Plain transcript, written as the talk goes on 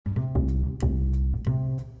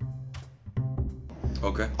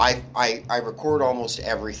Okay. I record almost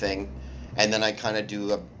everything, and then I kind of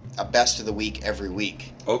do a best of the week every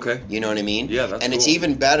week. Okay. You know what I mean? Yeah, that's And cool. It's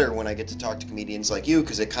even better when I get to talk to comedians like you,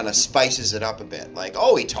 because it kind of spices it up a bit. Like,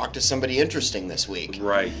 oh, he talked to somebody interesting this week.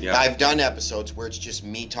 Right, yeah. I've done episodes where it's just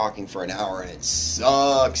me talking for an hour, and it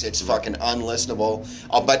sucks. It's fucking unlistenable.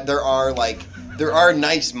 But there are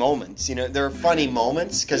nice moments. You know, there are funny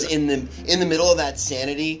moments, because in the middle of that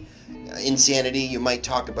insanity, you might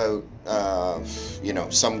talk about,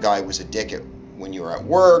 some guy was a dick when you were at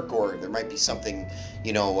work, or there might be something,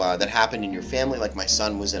 that happened in your family, like my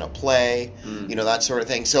son was in a play, that sort of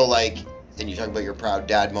thing. So and you talk about your proud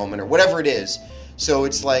dad moment or whatever it is. So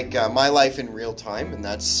it's like my life in real time, and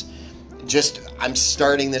that's just, I'm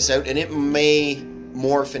starting this out, and it may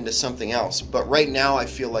morph into something else. But right now I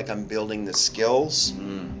feel like I'm building the skills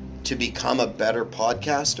to become a better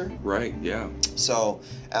podcaster. Right, yeah. So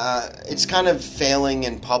it's kind of failing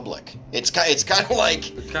in public. It's kind of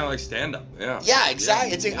like... It's kind of like stand-up, yeah. Yeah,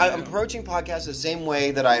 exactly. Yeah. I'm approaching podcasts the same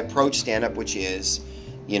way that I approach stand-up, which is,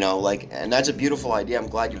 and that's a beautiful idea. I'm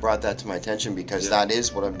glad you brought that to my attention, because that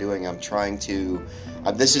is what I'm doing. I'm trying to...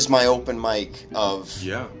 this is my open mic of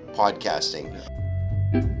podcasting.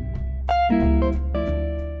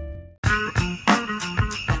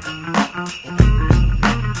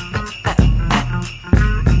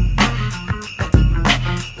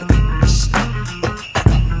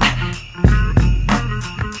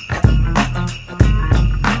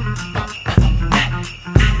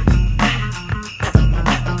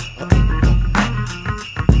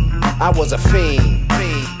 I was a fiend.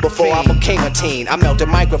 Before I became a teen, I melted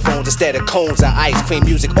microphones instead of cones of ice cream.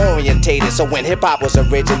 Music orientated, so when hip-hop was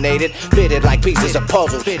originated, fitted like pieces of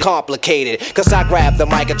puzzle, complicated. Cause I grab the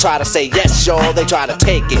mic and try to say yes, y'all. They try to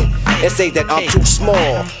take it and say that I'm too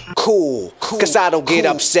small. Cool, cause I don't get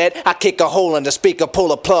upset. I kick a hole in the speaker,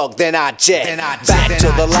 pull a plug, then I jet back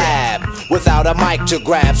to the lab without a mic to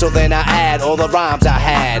grab. So then I add all the rhymes I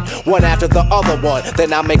had, one after the other one.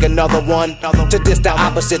 Then I make another one to diss the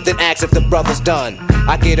opposite, then ask if the brother's done.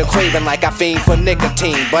 I get a craving like I fiend for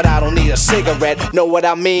nicotine, but I don't need a cigarette. Know what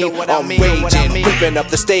I mean? I'm raging, ripping up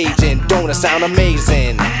the stage, and don't it sound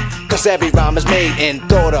amazing? Cause every rhyme is made and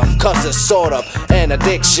thought of, cause it's sort of an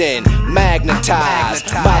addiction.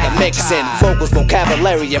 Magnetized by the mixing, vocals,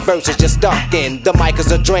 vocabulary, and verses just stuck in. The mic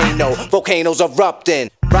is a Drano, volcanoes erupting,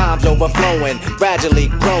 rhymes overflowing, gradually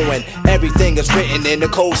growing. Everything is written in the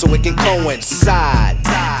code so it can coincide.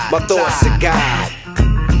 My thoughts to God,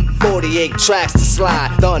 48 tracks to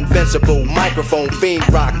slide. The invincible microphone fiend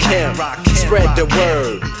Rakim. Spread the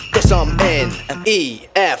word, cause I'm N-E-F-F-E-C-T,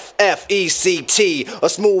 a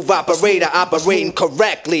smooth operator operating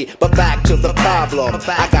correctly. But back to the problem,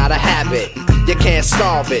 I got a habit, you can't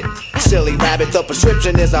solve it. Silly rabbit, the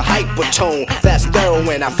prescription is a hypertone. That's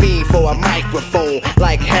heroin, I fiend for a microphone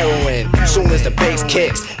like heroin. Soon as the bass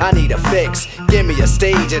kicks, I need a fix. Give me a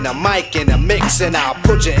stage and a mic and a mix, and I'll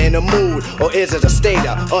put you in a mood. Or is it a state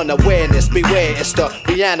of unawareness? Beware, it's the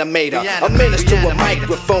reanimator. A menace to a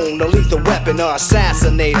microphone, a lethal weapon or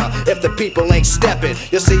assassinator. If the people ain't stepping,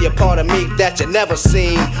 you'll see a part of me that you never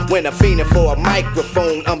seen. When I'm fiending for a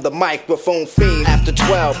microphone, I'm the microphone fiend. After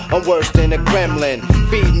 12, I'm worse than a gremlin.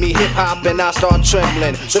 Feed me hip-hop and I start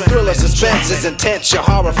trembling. The thrill of suspense is intense, you're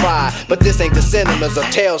horrified. But this ain't the cinemas or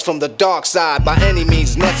tales from the dark side. By any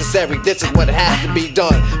means necessary, this is what has to be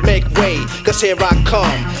done. Make way, cause here I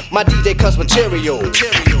come. My DJ cuts material.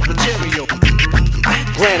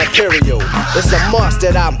 Grand Imperial, it's a must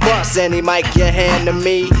that I bust any mic you hand to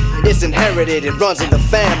me. It's inherited, it runs in the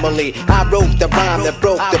family. I wrote the rhyme that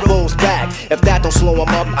broke the bull's back. If that don't slow him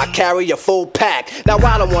up, I carry a full pack. Now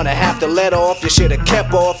I don't wanna have to let off. You should've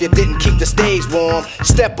kept off, you didn't keep the stage warm.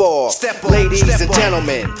 Step off, ladies and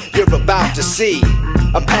gentlemen, you're about to see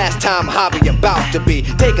a pastime hobby about to be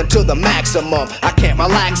taken to the maximum. I can't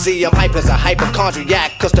relax, see I'm hype as a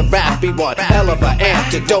hypochondriac, cause the rap be one hell of an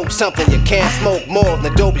antidote. Something you can't smoke more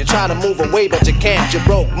than dope. You try to move away but you can't, you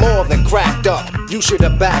broke more than cracked up. You should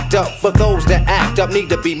have backed up. For those that act up need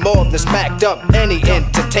to be more than smacked up. Any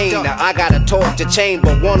entertainer, I got a torch to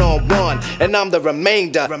chamber one-on-one, and I'm the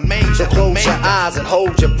remainder. So close your eyes and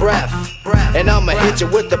hold your breath, and I'ma hit you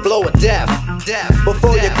with the blow of death.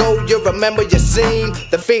 Before you go, you remember your scene,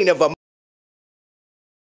 the fiend of a...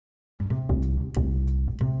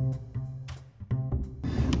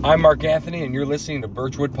 I'm Mark Anthony, and you're listening to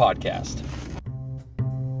Birchwood Podcast.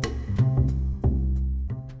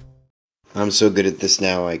 I'm so good at this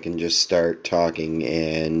now, I can just start talking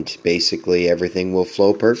and basically everything will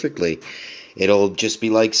flow perfectly. It'll just be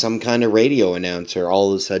like some kind of radio announcer.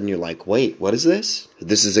 All of a sudden you're like, wait, what is this?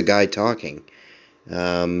 This is a guy talking.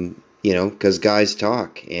 Because guys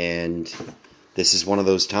talk, and This is one of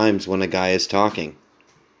those times when a guy is talking.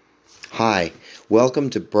 Hi, welcome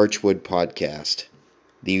to Birchwood Podcast.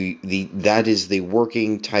 That is the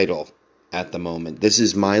working title at the moment. This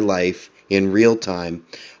is my life in real time.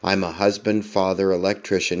 I'm a husband, father,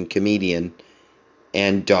 electrician, comedian,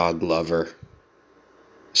 and dog lover.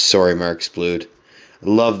 Sorry, Mark Splood.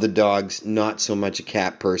 Love the dogs, not so much a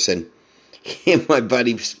cat person. My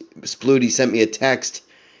buddy Splood, he sent me a text.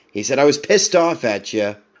 He said, I was pissed off at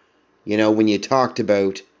you, when you talked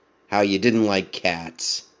about how you didn't like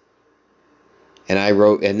cats. And I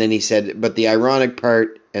wrote, and then he said, but the ironic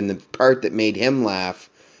part, and the part that made him laugh,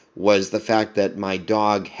 was the fact that my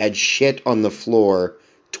dog had shit on the floor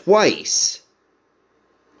twice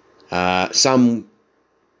some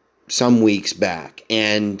weeks back.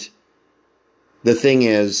 And the thing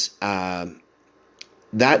is,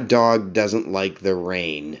 that dog doesn't like the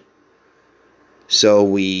rain. So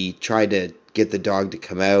we try to get the dog to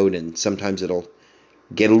come out, and sometimes it'll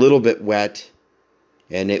get a little bit wet,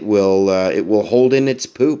 and it will hold in its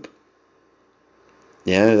poop.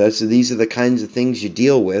 Yeah, these are the kinds of things you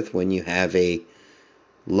deal with when you have a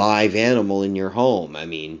live animal in your home. I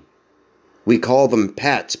mean, we call them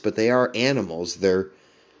pets, but they are animals. They're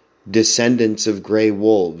descendants of gray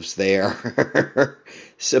wolves. They are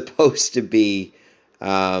supposed to be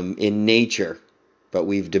in nature, but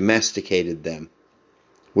we've domesticated them,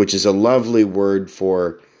 which is a lovely word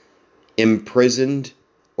for imprisoned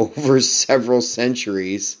over several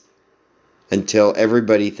centuries until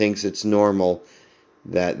everybody thinks it's normal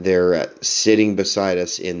that they're sitting beside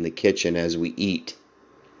us in the kitchen as we eat.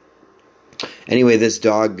 Anyway, this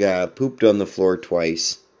dog pooped on the floor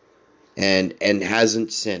twice and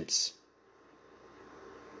hasn't since.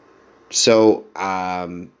 So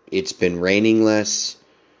it's been raining less.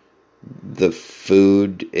 The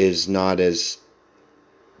food is not as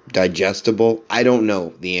digestible. I don't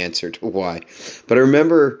know the answer to why. But I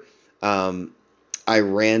remember I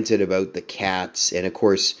ranted about the cats. And of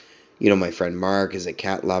course, my friend Mark is a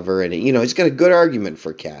cat lover. And, he's got a good argument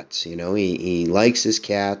for cats. He likes his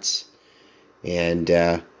cats. And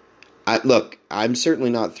look, I'm certainly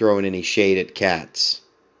not throwing any shade at cats.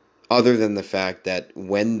 Other than the fact that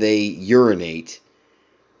when they urinate,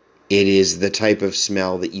 it is the type of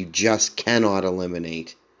smell that you just cannot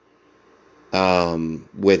eliminate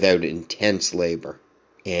without intense labor.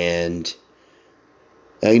 And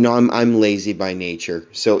I'm lazy by nature.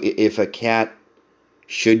 So if a cat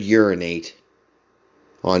should urinate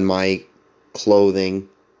on my clothing,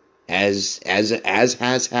 as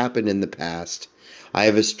has happened in the past, I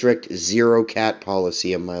have a strict 0 cat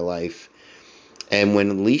policy in my life. And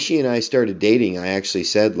when Leishy and I started dating, I actually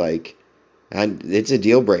said, it's a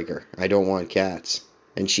deal breaker. I don't want cats.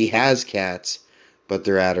 And she has cats, but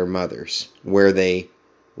they're at her mother's, where they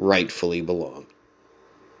rightfully belong.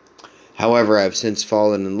 However, I've since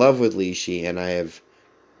fallen in love with Leishy, and I have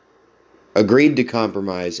agreed to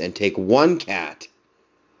compromise and take 1 cat.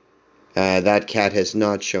 That cat has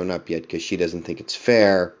not shown up yet because she doesn't think it's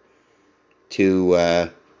fair to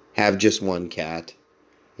have just 1 cat.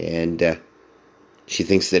 And she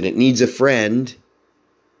thinks that it needs a friend.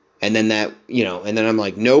 And then and then I'm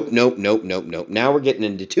like, nope. Now we're getting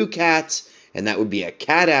into 2 cats, and that would be a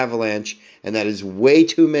cat avalanche, and that is way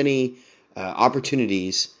too many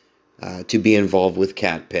opportunities to be involved with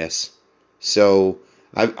cat piss. So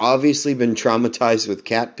I've obviously been traumatized with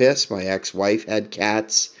cat piss. My ex-wife had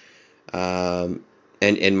cats, and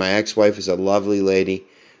my ex-wife is a lovely lady,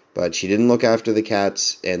 but she didn't look after the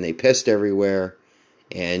cats, and they pissed everywhere,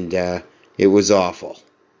 and it was awful.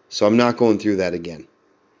 So I'm not going through that again.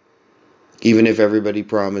 Even if everybody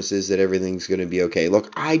promises that everything's going to be okay.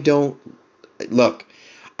 Look, I don't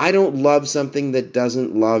love something that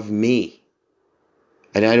doesn't love me.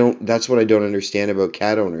 And that's what I don't understand about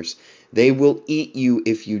cat owners. They will eat you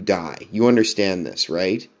if you die. You understand this,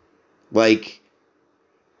 right?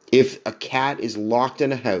 If a cat is locked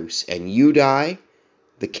in a house and you die,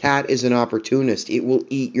 the cat is an opportunist. It will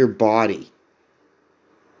eat your body.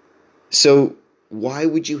 So why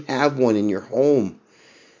would you have one in your home?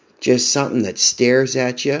 Just something that stares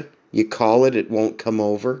at you. You call it, it won't come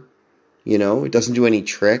over. It doesn't do any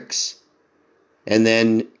tricks. And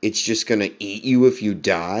then it's just going to eat you if you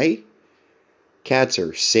die? Cats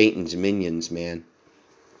are Satan's minions, man.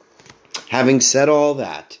 Having said all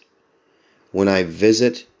that, when I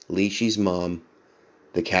visit Leishy's mom,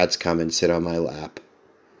 the cats come and sit on my lap.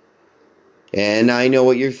 And I know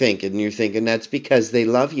what you're thinking. You're thinking that's because they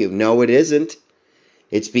love you. No, it isn't.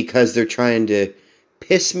 It's because they're trying to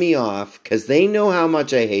piss me off because they know how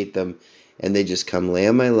much I hate them, and they just come lay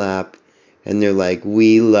on my lap and they're like,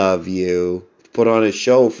 we love you. Put on a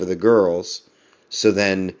show for the girls so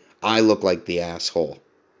then I look like the asshole.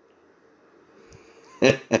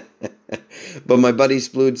 But my buddy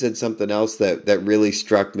Splood said something else that really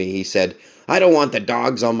struck me. He said, I don't want the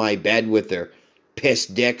dogs on my bed with their piss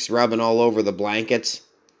dicks rubbing all over the blankets.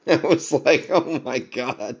 I was like, oh my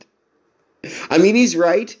God. I mean, he's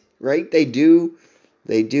right? They do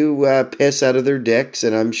piss out of their dicks,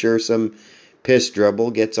 and I'm sure some piss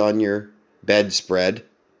dribble gets on your bedspread.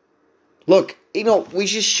 Look, we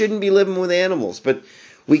just shouldn't be living with animals, but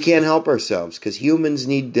we can't help ourselves because humans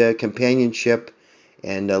need companionship.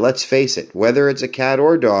 And let's face it, whether it's a cat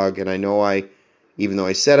or dog, and I know even though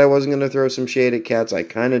I said I wasn't going to throw some shade at cats, I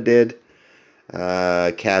kind of did.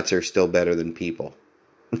 Cats are still better than people.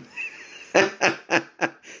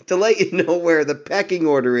 To let you know where the pecking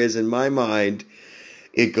order is in my mind,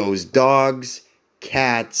 it goes dogs,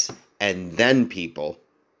 cats, and then people.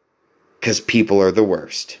 Because people are the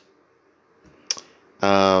worst.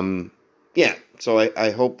 Yeah, so I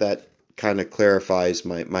hope that kind of clarifies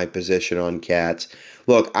my position on cats.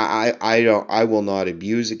 Look, I will not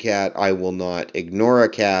abuse a cat. I will not ignore a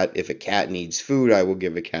cat. If a cat needs food, I will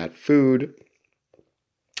give a cat food.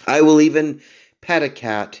 I will even pet a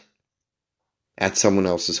cat at someone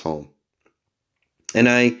else's home. And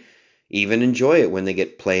I even enjoy it when they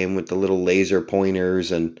get playing with the little laser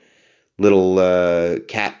pointers and little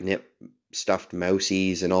catnip stuffed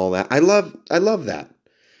mousies and all that. I love that.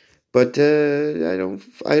 But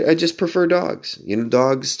I just prefer dogs.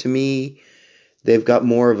 Dogs to me, they've got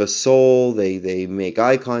more of a soul. They make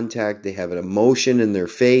eye contact. They have an emotion in their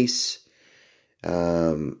face.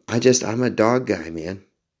 I'm a dog guy, man.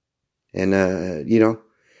 And,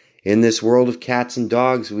 in this world of cats and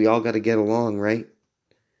dogs, we all got to get along, right?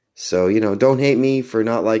 So, don't hate me for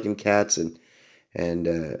not liking cats and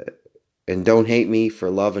don't hate me for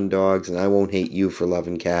loving dogs, and I won't hate you for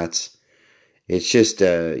loving cats. It's just,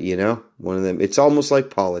 one of them. It's almost like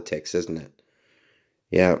politics, isn't it?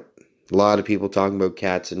 Yeah, a lot of people talking about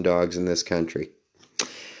cats and dogs in this country.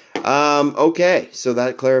 Okay, so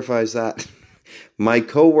that clarifies that. My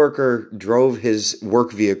coworker drove his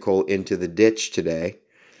work vehicle into the ditch today.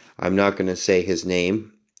 I'm not going to say his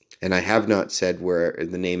name, and I have not said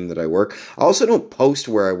the name that I work. I also don't post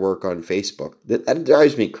where I work on Facebook. That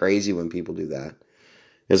drives me crazy when people do that.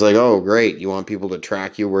 It's like, oh, great, you want people to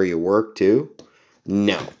track you where you work too?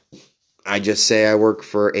 No. I just say I work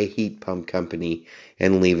for a heat pump company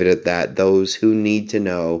and leave it at that. Those who need to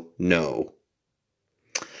know.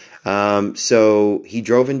 So he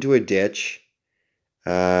drove into a ditch.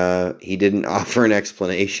 He didn't offer an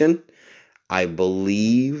explanation. I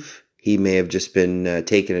believe he may have just been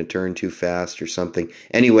taking a turn too fast or something.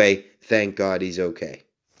 Anyway, thank God he's okay.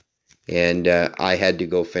 And I had to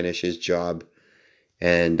go finish his job,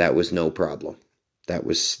 and that was no problem. That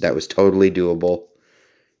was totally doable.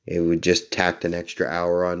 It would just tacked an extra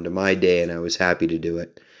hour onto my day, and I was happy to do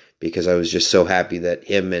it because I was just so happy that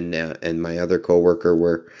him and my other coworker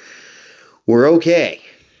were okay.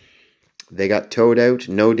 They got towed out,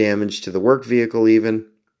 no damage to the work vehicle even,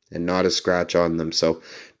 and not a scratch on them. So,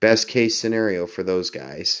 best case scenario for those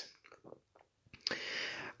guys.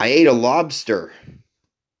 I ate a lobster.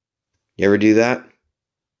 You ever do that?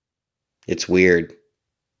 It's weird.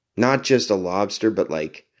 Not just a lobster, but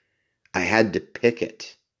I had to pick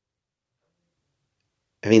it.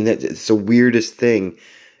 I mean, it's the weirdest thing.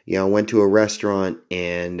 I went to a restaurant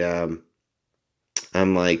and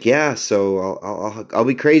I'm like, yeah, so I'll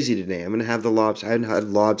be crazy today. I'm going to have the lobster. I hadn't had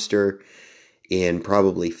lobster in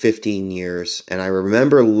probably 15 years, and I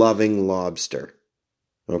remember loving lobster.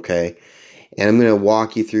 Okay? And I'm going to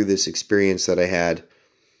walk you through this experience that I had.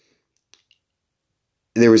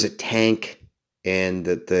 There was a tank, and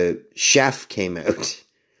the chef came out.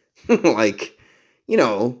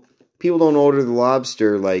 People don't order the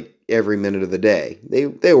lobster every minute of the day.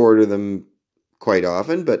 They order them quite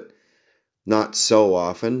often, but not so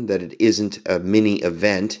often that it isn't a mini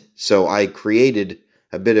event. So I created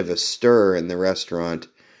a bit of a stir in the restaurant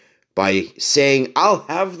by saying, I'll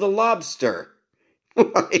have the lobster.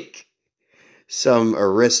 Like some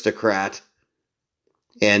aristocrat.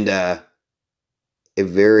 And a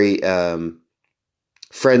very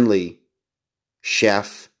friendly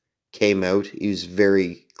chef came out. He was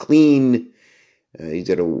very clean. He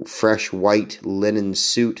did a fresh white linen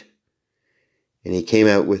suit. And he came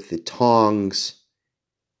out with the tongs.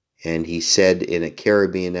 And he said in a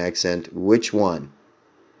Caribbean accent, which one?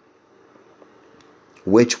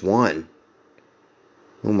 Which one?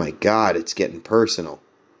 Oh my God, it's getting personal.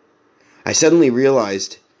 I suddenly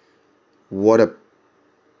realized what a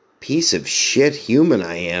piece of shit human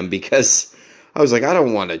I am, because I was like, I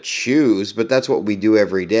don't want to choose, but that's what we do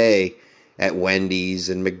every day at Wendy's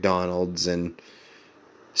and McDonald's and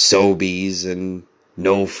Sobeys and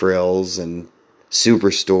No Frills and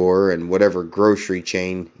Superstore and whatever grocery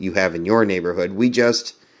chain you have in your neighborhood. We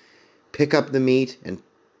just pick up the meat and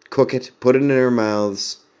cook it, put it in our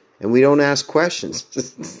mouths, and we don't ask questions.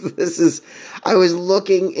 I was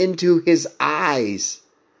looking into his eyes,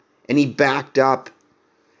 and he backed up,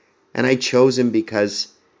 and I chose him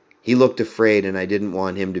because he looked afraid, and I didn't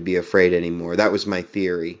want him to be afraid anymore. That was my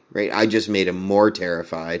theory, right? I just made him more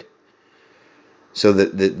terrified. So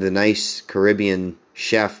the nice Caribbean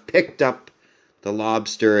chef picked up the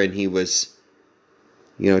lobster, and he was,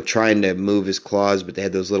 trying to move his claws, but they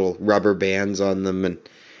had those little rubber bands on them, and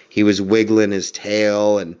he was wiggling his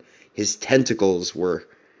tail, and his tentacles were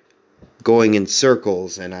going in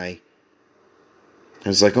circles, and I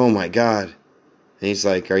was like, oh my God. And he's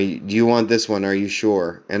like, do you want this one? Are you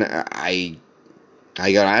sure? And I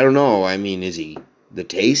don't know. I mean, is he the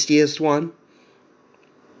tastiest one?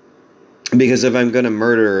 Because if I'm going to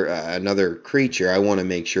murder another creature, I want to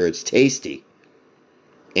make sure it's tasty.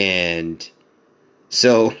 And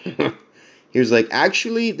so he was like,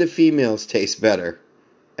 actually, the females taste better.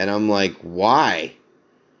 And I'm like, why?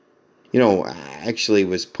 I actually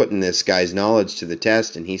was putting this guy's knowledge to the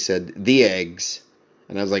test, and he said, the eggs.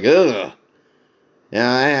 And I was like, ugh.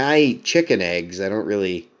 Now, I eat chicken eggs. I don't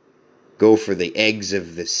really go for the eggs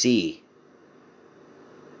of the sea.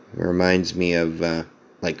 It reminds me of,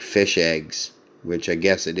 like fish eggs, which I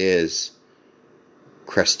guess it is.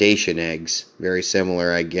 Crustacean eggs. Very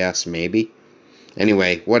similar, I guess, maybe.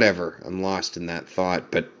 Anyway, whatever. I'm lost in that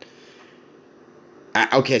thought, but...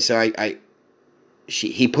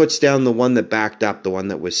 he puts down the one that backed up, the one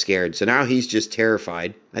that was scared. So now he's just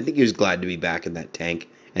terrified. I think he was glad to be back in that tank.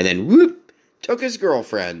 And then, whoop, took his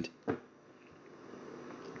girlfriend.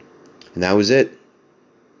 And that was it.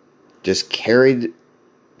 Just carried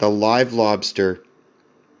the live lobster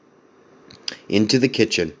into the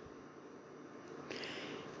kitchen.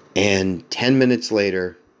 And 10 minutes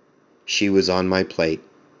later, she was on my plate,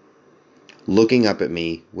 looking up at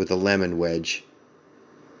me with a lemon wedge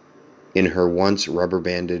in her once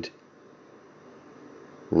rubber-banded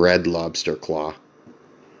red lobster claw.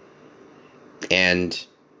 And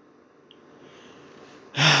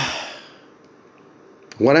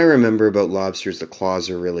what I remember about lobsters, the claws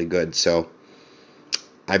are really good. So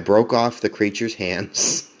I broke off the creature's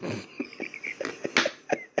hands.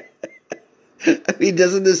 I mean,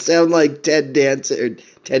 doesn't this sound like Ted Danson?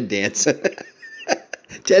 Ted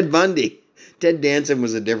Bundy. Ted Danson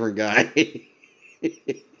was a different guy.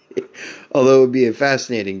 Although it would be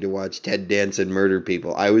fascinating to watch Ted Danson murder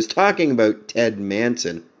people. I was talking about Ted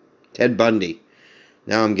Manson. Ted Bundy.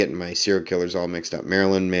 Now I'm getting my serial killers all mixed up.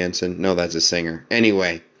 Marilyn Manson. No, that's a singer.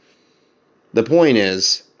 Anyway, the point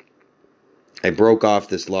is, I broke off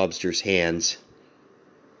this lobster's hands,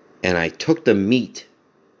 and I took the meat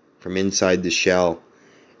from inside the shell,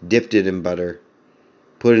 dipped it in butter,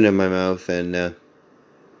 put it in my mouth, and it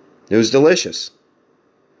was delicious.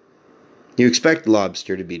 You expect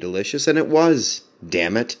lobster to be delicious, and it was,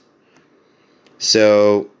 damn it.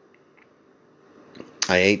 So,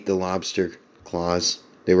 I ate the lobster claws.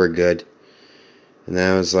 They were good. And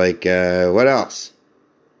then I was like, what else?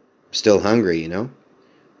 I'm still hungry,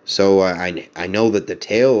 So, I know that the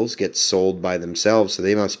tails get sold by themselves, so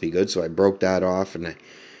they must be good. So I broke that off, and I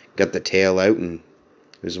got the tail out, and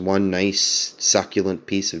it was one nice, succulent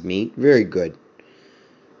piece of meat. Very good.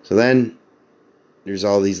 So then, there's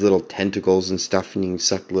all these little tentacles and stuff, and you can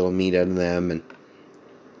suck little meat out of them, and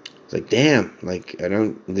it's like, damn,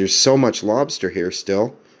 there's so much lobster here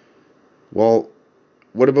still. Well,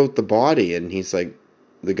 what about the body? And he's like,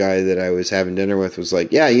 the guy that I was having dinner with was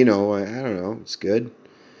like, yeah, I don't know, it's good.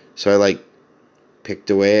 So I,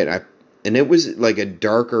 picked away at it, and it was, a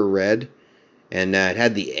darker red, and it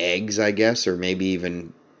had the eggs, I guess, or maybe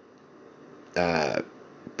even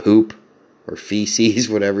poop or feces,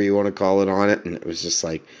 whatever you want to call it, on it. And it was just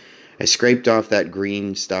I scraped off that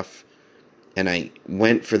green stuff, and I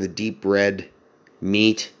went for the deep red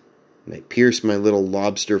meat, and I pierced my little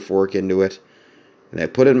lobster fork into it, and I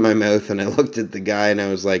put it in my mouth, and I looked at the guy, and I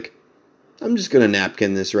was like, I'm just going to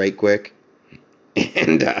napkin this right quick.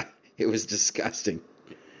 And it was disgusting.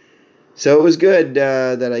 So it was good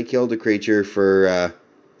that I killed a creature for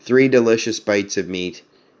 3 delicious bites of meat,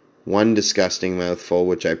 1 disgusting mouthful,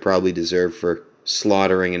 which I probably deserve for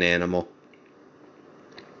slaughtering an animal.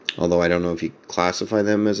 Although I don't know if you classify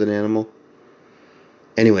them as an animal.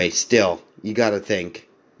 Anyway, still, you gotta think.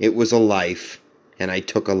 It was a life, and I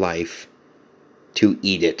took a life to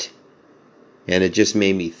eat it. And it just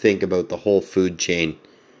made me think about the whole food chain,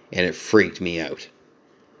 and it freaked me out.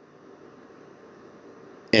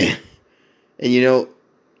 And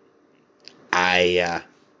I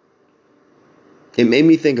it made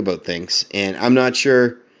me think about things, and I'm not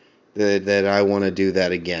sure that I want to do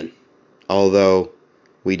that again, although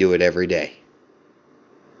we do it every day.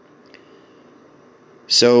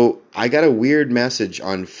 So I got a weird message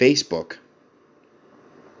on Facebook.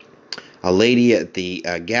 A lady at the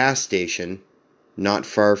gas station, not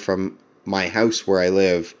far from my house where I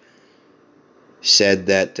live, said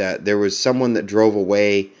that there was someone that drove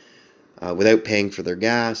away without paying for their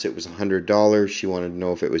gas. It was $100. She wanted to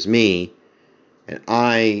know if it was me. And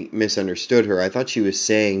I misunderstood her. I thought she was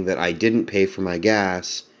saying that I didn't pay for my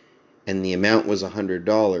gas and the amount was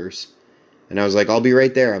 $100. And I was like, I'll be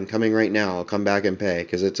right there. I'm coming right now. I'll come back and pay.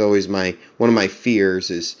 Because it's always one of my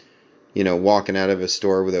fears is, walking out of a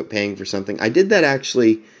store without paying for something. I did that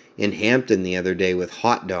actually in Hampton the other day with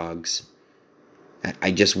hot dogs.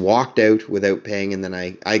 I just walked out without paying, and then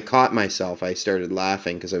I caught myself. I started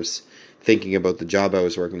laughing because I was thinking about the job I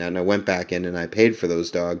was working at, and I went back in and I paid for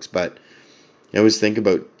those dogs. But I always think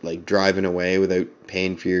about like driving away without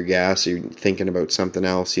paying for your gas, or thinking about something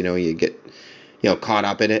else. You get caught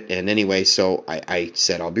up in it. And anyway, so I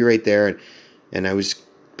said I'll be right there, and I was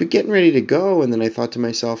getting ready to go, and then I thought to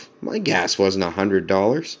myself, my gas wasn't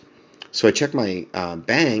 $100. So I checked my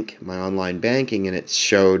bank, my online banking, and it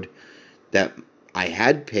showed that I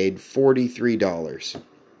had paid $43.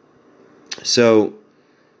 So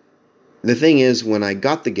the thing is, when I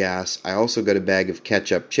got the gas, I also got a bag of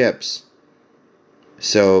ketchup chips.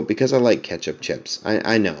 So, because I like ketchup chips,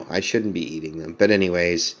 I know I shouldn't be eating them. But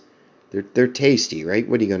anyways, they're tasty, right?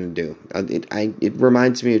 What are you going to do? It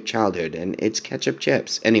reminds me of childhood, and it's ketchup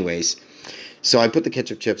chips. Anyways, so I put the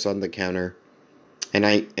ketchup chips on the counter, and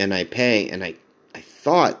I pay, and I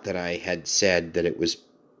thought that I had said that it was,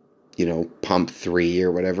 pump 3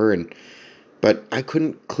 or whatever, but I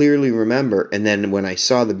couldn't clearly remember. And then when I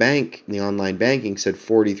saw the online banking said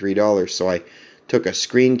 $43, so I took a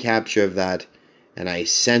screen capture of that, and I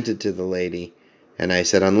sent it to the lady, and I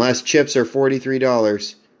said, unless chips are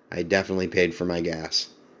 $43, I definitely paid for my gas.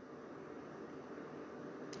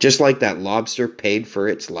 Just like that lobster paid for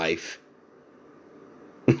its life.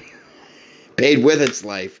 Paid with its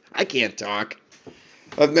life. I can't talk.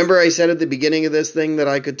 Remember I said at the beginning of this thing that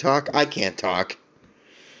I could talk? I can't talk.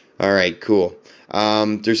 All right, cool.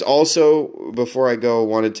 There's also, before I go,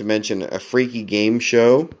 wanted to mention a freaky game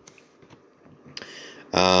show.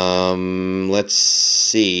 Let's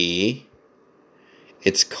see.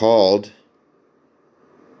 It's called...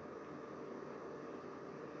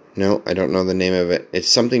 No, I don't know the name of it. It's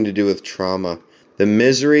something to do with trauma. The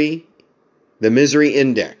Misery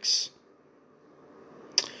Index.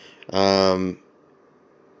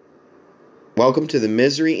 Welcome to the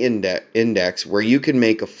Misery Index, where you can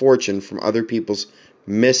make a fortune from other people's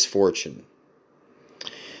misfortune.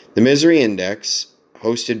 The Misery Index,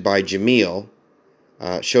 hosted by Jameel,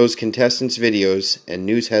 shows contestants' videos and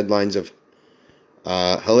news headlines of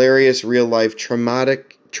hilarious real-life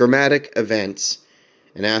traumatic events,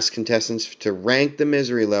 and asks contestants to rank the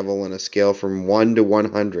misery level on a scale from 1 to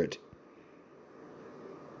 100.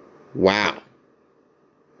 Wow.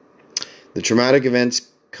 The Traumatic Events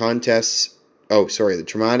Contestants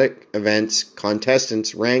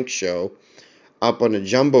Rank show up on a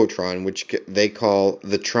Jumbotron, which they call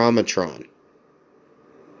the Traumatron.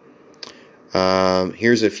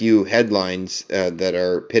 Here's a few headlines that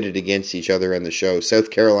are pitted against each other on the show. South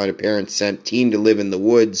Carolina parents sent teen to live in the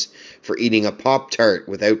woods for eating a Pop-Tart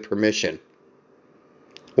without permission.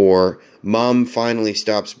 Or, mom finally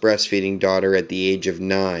stops breastfeeding daughter at the age of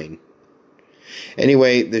 9.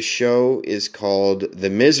 Anyway, the show is called The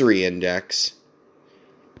Misery Index,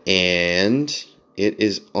 and it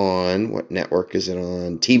is on, what network is it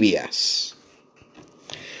on? TBS.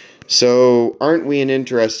 So, aren't we an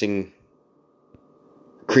interesting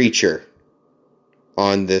creature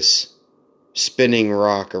on this spinning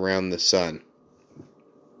rock around the sun?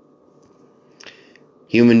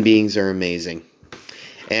 Human beings are amazing.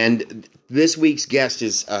 And this week's guest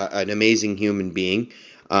is an amazing human being.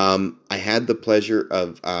 I had the pleasure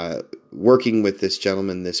of working with this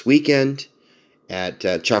gentleman this weekend at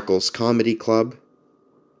Chuckles Comedy Club.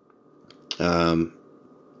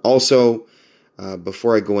 Also,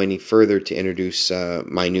 before I go any further to introduce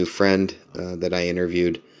my new friend that I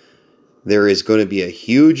interviewed, there is going to be a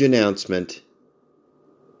huge announcement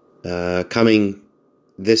coming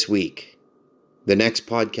this week. The next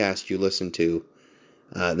podcast you listen to,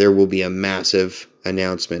 there will be a massive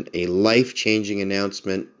announcement, a life-changing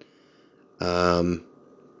announcement, and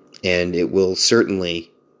it will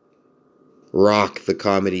certainly rock the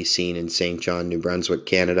comedy scene in St. John, New Brunswick,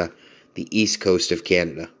 Canada, the east coast of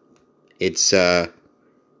Canada. It's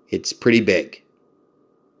pretty big.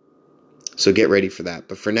 So get ready for that.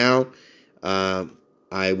 But for now,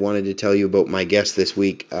 I wanted to tell you about my guest this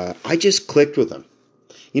week. I just clicked with him.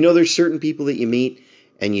 You know, there's certain people that you meet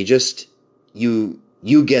and you just, you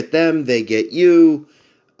get them, they get you.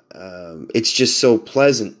 It's just so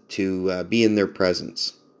pleasant to be in their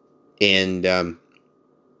presence. And,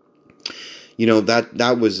 you know,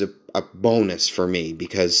 that was a bonus for me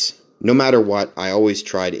because no matter what, I always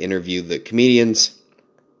try to interview the comedians.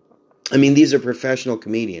 I mean, these are professional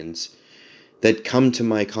comedians that come to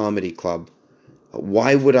my comedy club.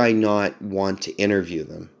 Why would I not want to interview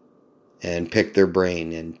them and pick their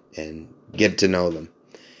brain and get to know them?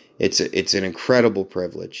 It's an incredible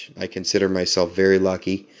privilege. I consider myself very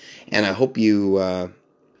lucky, and I hope you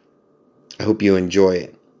enjoy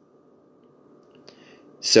it.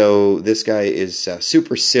 So this guy is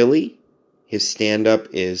super silly. His stand-up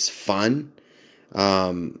is fun.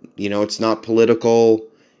 You know, it's not political.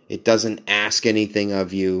 It doesn't ask anything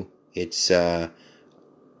of you. It's a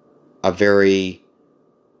very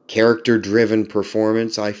character-driven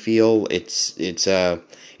performance, I feel. It's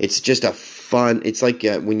just a fun... It's like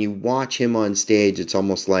when you watch him on stage, it's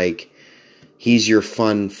almost like he's your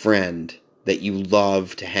fun friend that you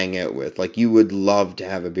love to hang out with. Like, you would love to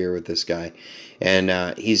have a beer with this guy.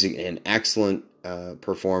 And he's an excellent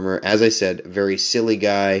performer. As I said, a very silly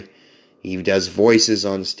guy. He does voices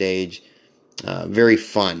on stage. Very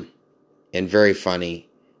fun and very funny.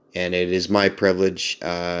 And it is my privilege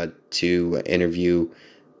to interview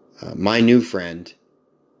my new friend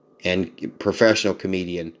and professional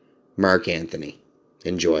comedian, Mark Anthony.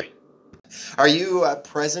 Enjoy. Are you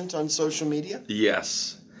present on social media?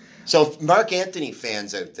 Yes. So, Mark Anthony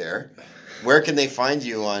fans out there, where can they find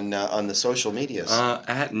you on the social medias?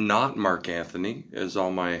 At Not Mark Anthony is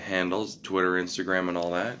all my handles, Twitter, Instagram, and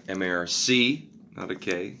all that. MARC, not a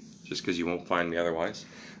K, just because you won't find me otherwise.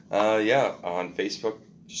 Yeah, on Facebook,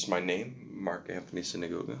 just my name, Mark Anthony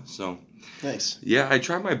Sinagoga. So, nice. Yeah, I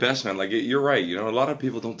try my best, man. Like, you're right. You know, a lot of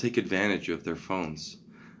people don't take advantage of their phones.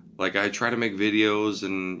 Like, I try to make videos,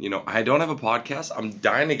 and, you know, I don't have a podcast. I'm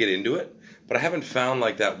dying to get into it, but I haven't found,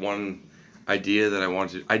 like, that one idea that I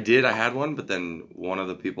wanted to. I had one, but then one of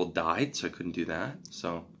the people died, so I couldn't do that.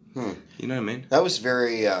 So, you know what I mean? That was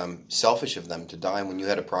very selfish of them to die when you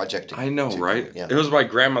had a project. I know, right? Yeah. It was my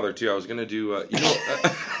grandmother, too. I was going to do, you know...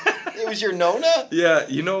 It was your Nona? Yeah,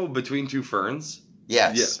 you know Between Two Ferns?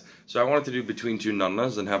 Yes. Yeah. So I wanted to do Between Two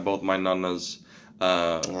Nunnas and have both my nunnas,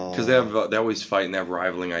 because they always fight and they have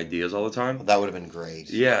rivaling ideas all the time. Well, that would have been great.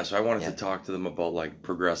 Yeah, so I wanted to talk to them about like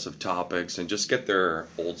progressive topics and just get their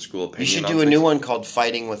old school opinion. You should do a new one called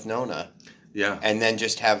Fighting with Nona. Yeah. And then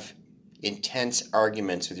just have intense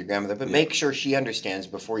arguments with your grandmother, but make sure she understands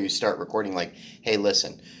before you start recording, like, hey,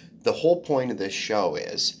 listen, the whole point of this show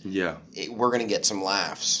is we're going to get some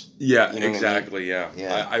laughs. Yeah, you know exactly, I mean?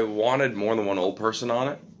 Yeah. I wanted more than one old person on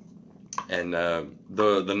it. And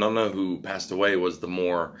the nonna who passed away was the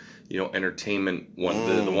more, you know, entertainment one.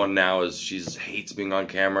 The one now is she hates being on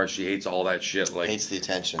camera. She hates all that shit. Like, hates the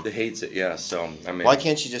attention. Hates it, yeah. So, I mean... Why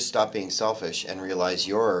can't you just stop being selfish and realize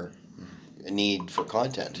your need for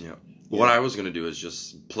content? Yeah. What I was going to do is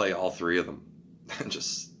just play all three of them.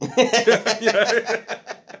 Just...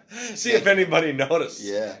 See if anybody noticed.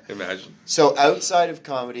 Yeah. Imagine. So outside of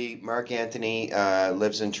comedy, Mark Anthony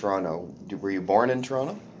lives in Toronto. Were you born in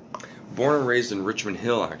Toronto? Born and raised in Richmond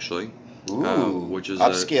Hill, actually. Ooh, which is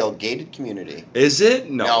upscale gated community. Is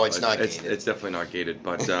it? No, it's not gated. It's definitely not gated,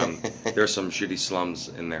 but there's some shitty slums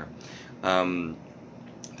in there.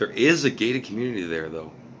 There is a gated community there,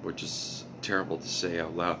 though, which is terrible to say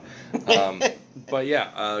out loud. But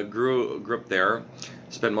yeah, grew up there.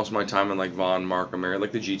 Spent most of my time in like Vaughan, Markham area,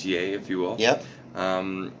 like the GTA, if you will. Yep.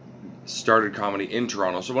 Started comedy in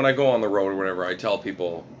Toronto. So when I go on the road or whatever, I tell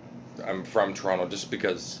people I'm from Toronto just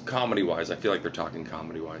because comedy-wise, I feel like they're talking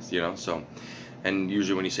comedy-wise, you know? So, and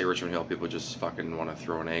usually when you say Richmond Hill, people just fucking want to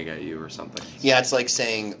throw an egg at you or something. Yeah, it's like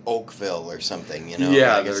saying Oakville or something, you know?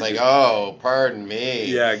 Yeah. Like, it's like, oh, pardon me.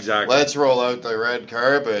 Yeah, exactly. Let's roll out the red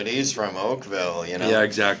carpet. He's from Oakville, you know? Yeah,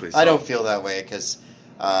 exactly. So, I don't feel that way because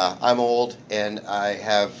I'm old and I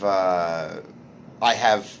have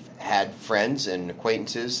had friends and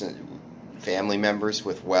acquaintances and family members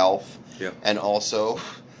with wealth. Yeah. And also...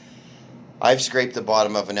 I've scraped the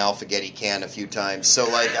bottom of an Alphagetti can a few times, so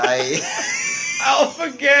like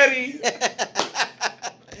Alphagetti!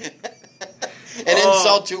 An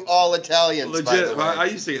insult to all Italians, legit, by the way. I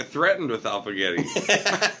used to get threatened with Alphagetti.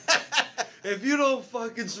 If you don't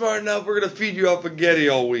fucking smarten up, we're gonna feed you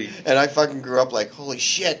Alphagetti all week. And I fucking grew up like, holy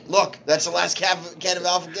shit, look, that's the last can of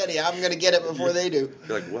Alphagetti. I'm gonna get it before they do.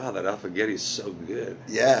 You're like, wow, that Alphagetti's so good.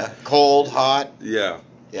 Yeah. Cold, hot. Yeah.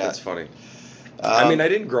 That's funny. I mean, I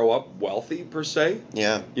didn't grow up wealthy per se.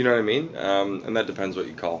 Yeah. You know what I mean? And that depends what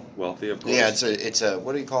you call wealthy, of course. Yeah, it's a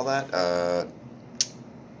what do you call that?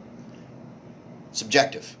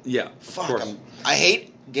 Subjective. Yeah, of Fuck, course. I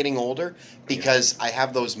hate getting older because I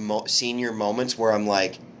have those senior moments where I'm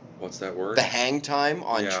like, What's that word? the hang time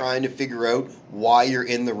on Yeah. trying to figure out why you're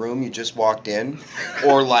in the room you just walked in,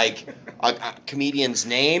 or like a comedian's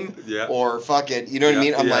name, Yeah. or fucking, you know what I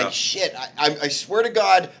mean? I'm Yeah. like, shit, I swear to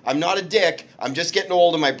God, I'm not a dick. I'm just getting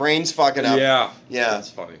old and my brain's fucking up. Yeah. Yeah. That's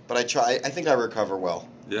funny. But I think I recover well.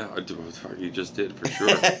 Yeah, I do. You just did, for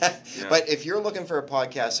sure. But if you're looking for a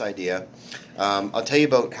podcast idea, I'll tell you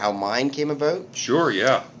about how mine came about. Sure,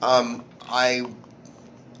 yeah.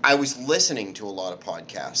 I was listening to a lot of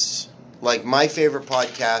podcasts. Like, my favorite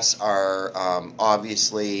podcasts are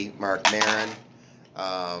obviously Mark Maron,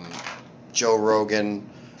 Joe Rogan,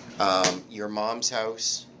 Your Mom's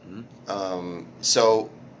House. So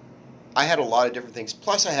I had a lot of different things.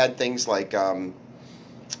 Plus, I had things like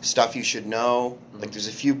Stuff You Should Know. Like, there's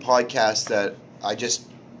a few podcasts that I just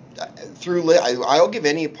I'll give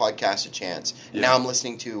any podcast a chance. Yeah. Now I'm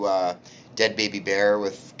listening to Dead Baby Bear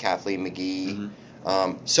with Kathleen McGee.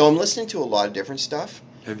 So I'm listening to a lot of different stuff.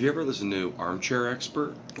 Have you ever listened to Armchair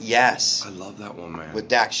Expert? Yes. I love that one, man. With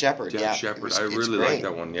Dak Shepard. Dak Yeah. Shepard. I It's really great. like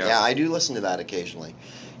that one, yeah. Yeah, I do listen to that occasionally.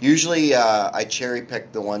 Usually I cherry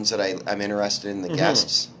pick the ones that I'm interested in, the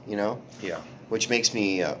guests, you know? Yeah. Which makes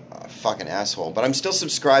me a fucking asshole. But I'm still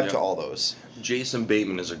subscribed Yeah. to all those. Jason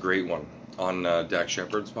Bateman is a great one on Dak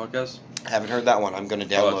Shepard's podcast. Haven't heard that one. I'm going to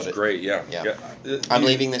download Oh, it's it. great, yeah. Yeah. I'm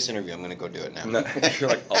leaving this interview. I'm going to go do it now. You're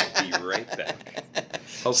like, I'll be right back.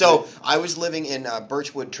 Okay. So I was living in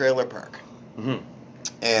Birchwood Trailer Park.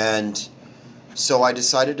 And so I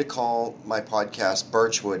decided to call my podcast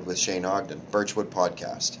Birchwood with Shane Ogden. Birchwood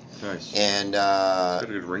Podcast. Nice. And Got a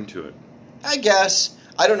good ring to it. I guess,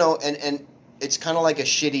 I don't know, and it's kind of like a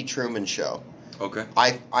shitty Truman Show. Okay.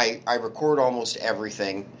 I record almost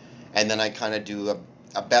everything, and then I kind of do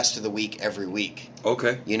a best of the week every week.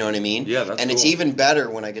 Okay. You know what I mean? Yeah, that's And it's cool. even better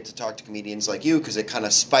when I get to talk to comedians like you, because it kind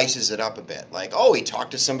of spices it up a bit. Like, oh, he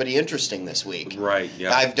talked to somebody interesting this week. Right,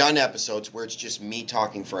 yeah. I've done episodes where it's just me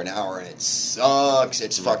talking for an hour, and it sucks.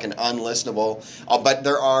 It's fucking unlistenable. But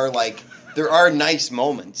there are nice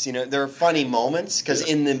moments. You know, there are funny moments, because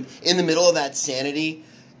in the middle of that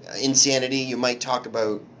insanity, you might talk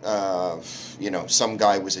about, some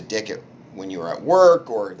guy was a dick when you were at work,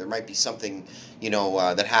 or there might be something,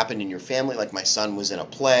 that happened in your family, like my son was in a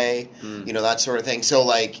play, that sort of thing. So,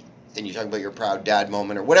 and you talk about your proud dad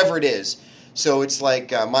moment, or whatever it is. So it's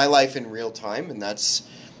like my life in real time, and that's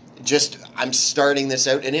just, I'm starting this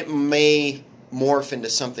out, and it may morph into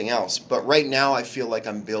something else. But right now, I feel like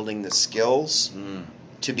I'm building the skills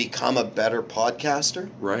to become a better podcaster.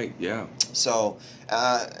 Right, yeah. So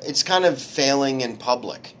it's kind of failing in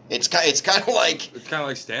public. It's kind of like... It's kind of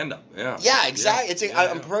like stand-up, yeah. Yeah, exactly. Yeah.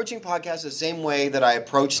 I'm approaching podcasts the same way that I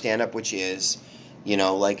approach stand-up, which is,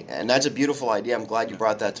 and that's a beautiful idea. I'm glad you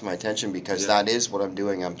brought that to my attention, because that is what I'm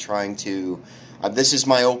doing. I'm trying to... this is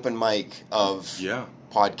my open mic of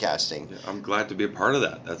podcasting. Yeah, I'm glad to be a part of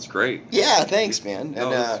that. That's great. Yeah, thanks, man. No,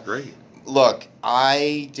 And, that's great. Look,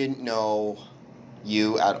 I didn't know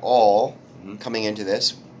you at all coming into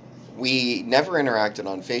this. We never interacted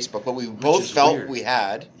on Facebook, but we both is felt weird. we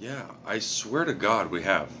had. Yeah, I swear to God we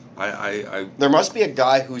have. I There must be a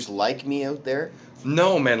guy who's like me out there.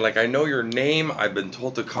 No, man, I know your name. I've been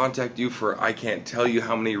told to contact you for I can't tell you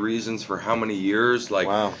how many reasons for how many years.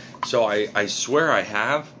 Wow. So I swear I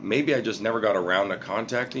have. Maybe I just never got around to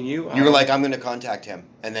contacting you. You were like, I'm going to contact him,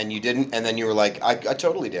 and then you didn't, and then you were like, I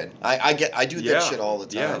totally did. I do that shit all the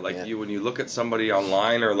time. Yeah, you when you look at somebody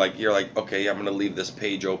online, or you're like, okay, I'm going to leave this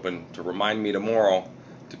page open to remind me tomorrow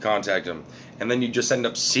to contact him. And then you just end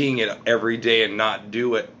up seeing it every day and not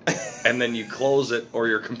do it. And then you close it, or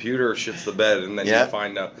your computer shits the bed, and then you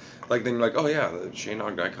find out. Then you're like, oh yeah, Shane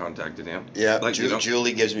Ogden, I contacted him. Yeah,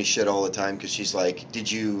 Julie gives me shit all the time, because she's like, did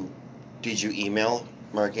you email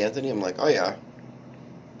Mark Anthony? I'm like, oh yeah.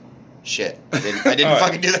 Shit, I didn't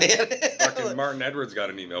fucking do that yet. Fucking Martin Edwards got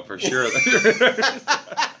an email for sure.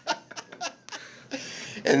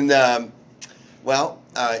 And,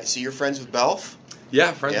 so you're friends with Belf?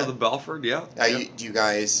 Yeah, friends with the Belford, yeah. Do you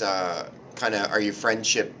guys are your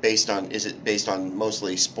friendship based on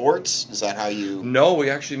mostly sports? Is that how you... No, we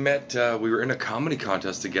actually met, we were in a comedy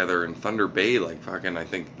contest together in Thunder Bay, I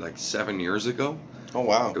think 7 years ago. Oh,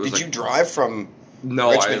 wow. Did you drive from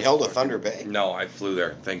Richmond Hill to Thunder Bay? No, I flew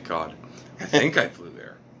there, thank God. I think I flew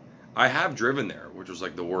there. I have driven there, which was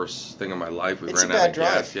the worst thing in my life. It's a bad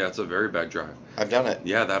drive. Yeah, it's a very bad drive. I've done it.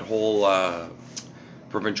 Yeah, that whole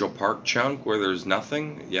Provincial Park chunk where there's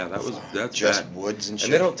nothing. Yeah, that's just bad. woods and shit.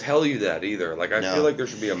 And they don't tell you that either. Like, I feel like there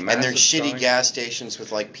should be a massive And there's shitty sign. gas stations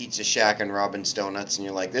with like Pizza Shack and Robin's Donuts, and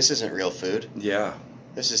you're like, this isn't real food. Yeah.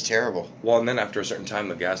 This is terrible. Well, and then after a certain time,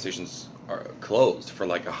 the gas stations are closed for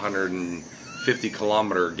like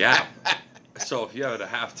 150-kilometer gap. So if you have a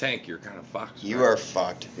half tank, you're kind of fucked. You are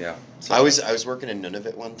fucked. Yeah. So, I was working in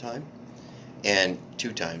Nunavut one time, and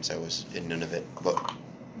 2 times I was in Nunavut. But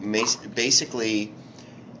basically,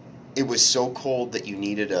 it was so cold that you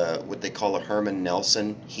needed what they call a Herman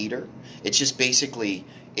Nelson heater. It's just basically,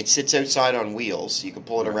 it sits outside on wheels. You can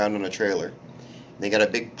pull it around on a trailer. They got a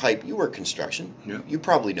big pipe. You work construction. Yeah. You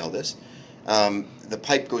probably know this. The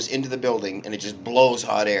pipe goes into the building and it just blows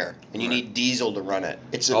hot air, and you need diesel to run it.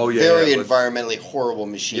 It's a very environmentally horrible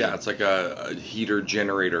machine. Yeah, it's like a heater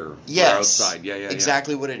generator yes, for outside. Yeah,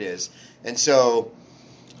 exactly what it is. And so,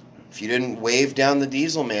 if you didn't wave down the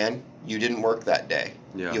diesel man, you didn't work that day.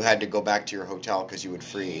 Yeah. You had to go back to your hotel because you would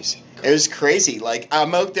freeze. It was crazy. Like,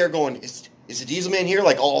 I'm out there going, is the diesel man here?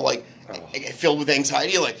 Like, all like filled with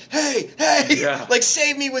anxiety. Like, hey, like,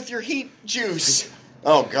 save me with your heat juice.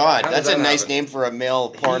 Oh, God. That's a nice name for a male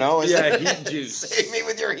porno, isn't it? Heat juice. Save me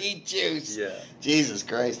with your heat juice. Yeah. Jesus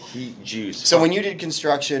Christ. Heat juice. So when you did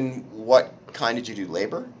construction, what kind did you do?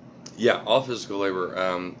 Labor? Yeah, all physical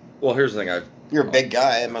labor. Well, here's the thing. You're a big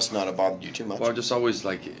guy. It must not have bothered you too much. Well, I just always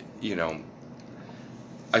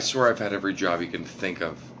I swear I've had every job you can think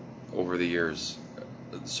of over the years.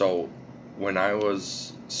 So when I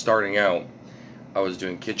was starting out, I was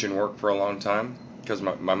doing kitchen work for a long time because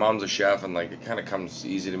my mom's a chef, and like it kind of comes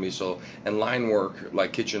easy to me. So, and line work,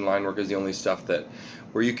 like kitchen line work, is the only stuff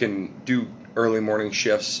where you can do early morning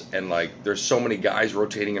shifts, and like there's so many guys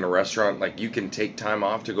rotating in a restaurant, like you can take time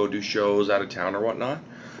off to go do shows out of town or whatnot.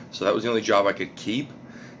 So that was the only job I could keep.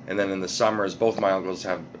 And then in the summers, both my uncles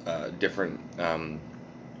have different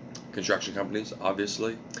construction companies,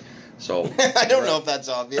 obviously. So I don't know if that's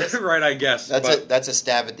obvious. Right, I guess. That's a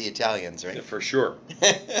stab at the Italians, right? For sure.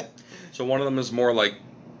 So one of them is more like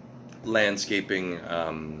landscaping,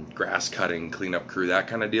 grass cutting, cleanup crew, that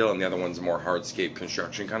kind of deal, and the other one's more hardscape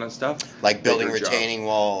construction kind of stuff. Like building retaining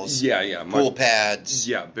walls. Yeah. Pool pads.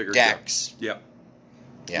 Yeah, bigger decks. Yeah.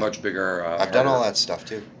 Much bigger. I've done all that stuff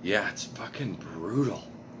too. Yeah, it's fucking brutal.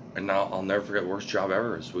 And I'll never forget, worst job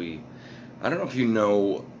ever is I don't know if you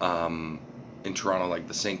know in Toronto, like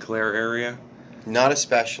the St. Clair area. Not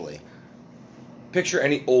especially. Picture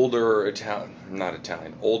any older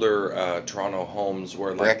older Toronto homes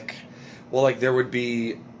where brick. Like there would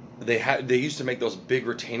be, they used to make those big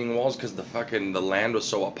retaining walls because the land was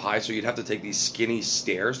so up high, so you'd have to take these skinny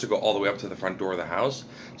stairs to go all the way up to the front door of the house.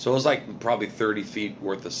 So it was like probably 30 feet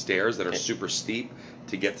worth of stairs that are super steep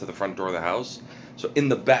to get to the front door of the house. So in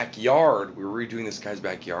the backyard, we were redoing this guy's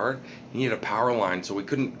backyard. He needed a power line, so we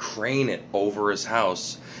couldn't crane it over his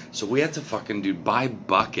house. So we had to fucking buy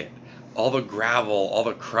bucket, all the gravel, all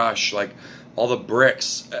the crush, like all the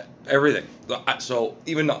bricks, everything. So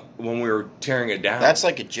even when we were tearing it down, that's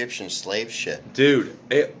like Egyptian slave shit, dude.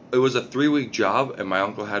 It was a 3-week job, and my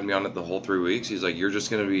uncle had me on it the whole 3 weeks. He's like, "You're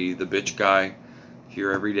just gonna be the bitch guy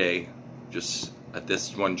here every day, just at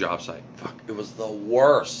this one job site." Fuck, it was the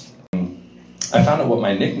worst. I found out what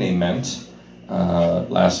my nickname meant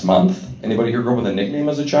last month. Anybody here grew up with a nickname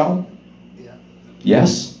as a child? Yeah.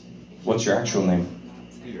 Yes? What's your actual name?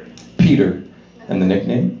 Peter. And the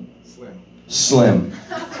nickname? Slim.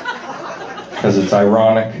 Because it's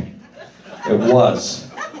ironic. It was.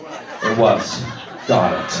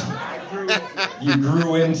 Got it. You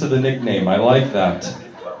grew into the nickname. I like that.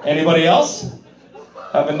 Anybody else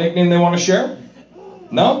have a nickname they want to share?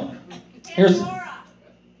 No? Here's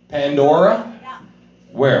Pandora?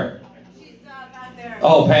 Where? She's back there.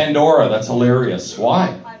 Oh, Pandora. That's hilarious.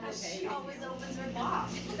 Why? She always opens her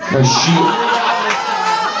box. Because she...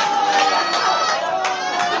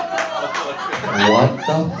 What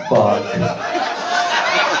the fuck?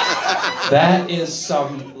 That is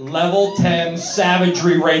some level 10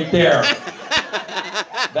 savagery right there.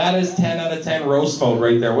 That is 10 out of 10 roast mode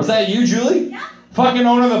right there. Was that you, Julie? Yeah. Fucking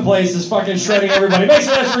owner of the place is fucking shredding everybody. Make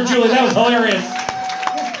some noise for Julie. That was hilarious.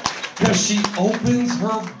 Because she opens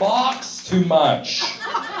her box too much.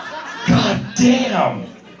 God damn.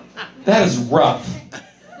 That is rough.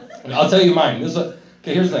 I'll tell you mine.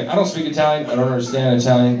 Okay, here's the thing. I don't speak Italian. I don't understand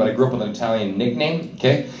Italian, but I grew up with an Italian nickname,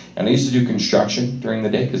 okay? And I used to do construction during the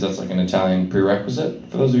day because that's like an Italian prerequisite,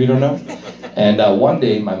 for those of you who don't know. And one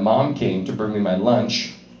day, my mom came to bring me my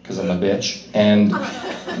lunch, because I'm a bitch, and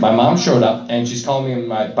my mom showed up, and she's calling me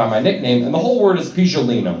by my nickname, and the whole word is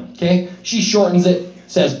Picciolino, okay? She shortens it,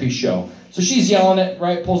 says Pichot. So she's yelling it,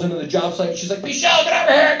 right? Pulls into the job site. She's like, Michelle, get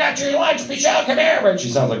over here. I got your lunch. Michelle, come here. Right? She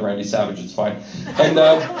sounds like Randy Savage. It's fine. And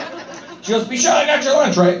she goes, Michelle, I got your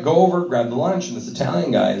lunch, right? Go over, grab the lunch. And this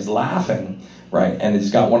Italian guy is laughing, right? And he's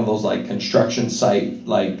got one of those, like, construction site,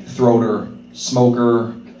 like, throater,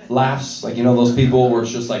 smoker laughs. Like, you know those people where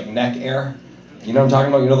it's just, like, neck air? You know what I'm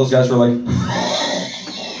talking about? You know those guys who are like...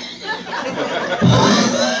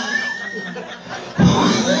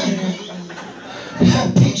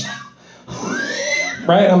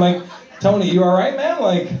 Right? I'm like, Tony, you all right, man?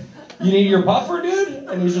 Like, you need your puffer, dude?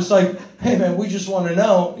 And he's just like, hey, man, we just want to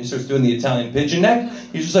know. He starts doing the Italian pigeon neck.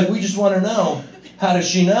 He's just like, we just want to know, how does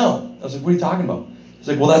she know? I was like, what are you talking about? He's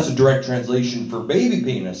like, well, that's a direct translation for baby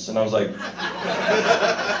penis. And I was like,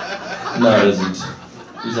 no, it isn't.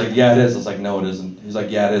 He's like, yeah, it is. I was like, no, it isn't. He's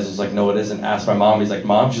like, yeah, it is. I was like, no, it isn't. Asked my mom. He's like,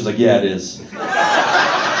 Mom? She's like, yeah, it is.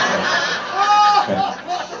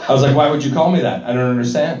 I was like, why would you call me that? I don't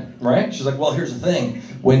understand, right? She's like, well, here's the thing.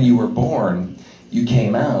 When you were born, you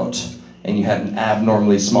came out and you had an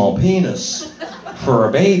abnormally small penis for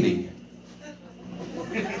a baby.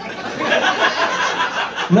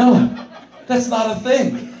 No, that's not a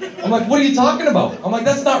thing. I'm like, what are you talking about? I'm like,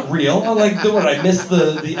 that's not real. I'm like, what, I missed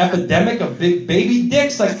the epidemic of big baby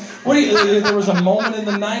dicks? Like, what do you, there was a moment in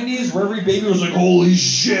the 90s where every baby was like, holy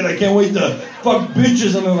shit, I can't wait to fuck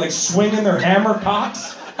bitches, and they're like swinging their hammer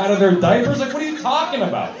cocks out of their diapers. Like, what are you talking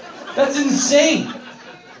about? That's insane.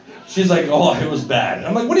 She's like, oh, it was bad.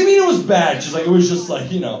 I'm like, what do you mean it was bad? She's like, it was just like,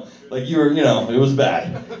 like you were, it was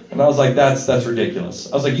bad. And I was like, that's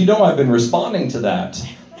ridiculous. I was like, I've been responding to that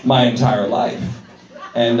my entire life.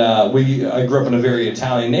 And I grew up in a very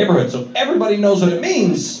Italian neighborhood, so everybody knows what it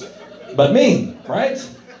means but me, right?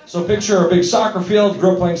 So picture a big soccer field,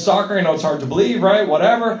 grew up playing soccer, it's hard to believe, right?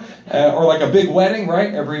 Whatever. Or like a big wedding,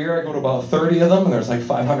 right? Every year I go to about 30 of them, and there's like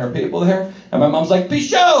 500 people there. And my mom's like,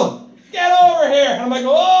 Pichot, get over here. And I'm like,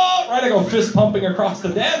 oh, right? I go fist pumping across the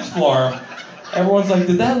dance floor. Everyone's like,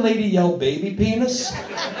 did that lady yell baby penis?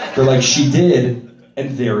 They're like, she did.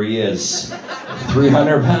 And there he is.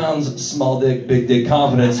 300 pounds, small dick, big dick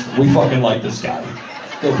confidence. We fucking like this guy.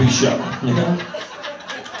 Go Pichot,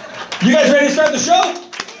 You guys ready to start the show?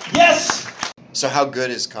 Yes! So how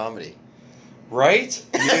good is comedy? Right?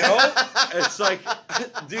 It's like,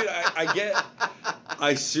 dude,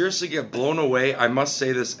 I seriously get blown away. I must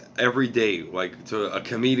say this every day, like to a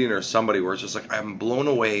comedian or somebody, where it's just like, I'm blown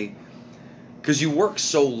away. Because you work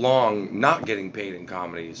so long not getting paid in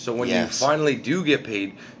comedy. So when you finally do get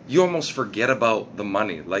paid, you almost forget about the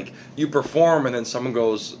money. Like, you perform and then someone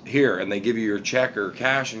goes, here, and they give you your check or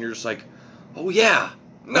cash, and you're just like, oh yeah,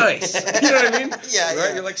 nice. You know what I mean? Right?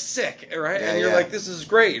 Yeah. You're like sick, right? Yeah, and you're like, this is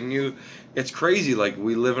great. And it's crazy. Like,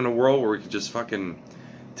 we live in a world where we can just fucking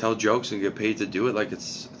tell jokes and get paid to do it. Like,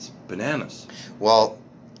 it's bananas. Well,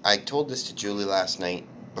 I told this to Julie last night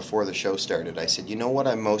before the show started. I said, you know what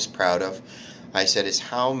I'm most proud of? I said, is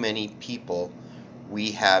how many people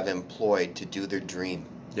we have employed to do their dream.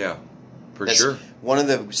 Yeah, That's sure. One of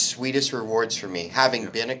the sweetest rewards for me, having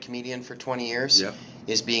been a comedian for 20 years,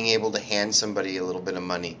 is being able to hand somebody a little bit of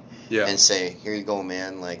money and say, here you go,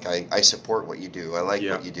 man. Like, I support what you do. I like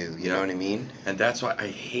what you do. You know what I mean? And that's why I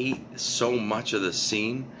hate so much of the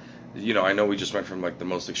scene. I know we just went from like the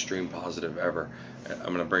most extreme positive ever. I'm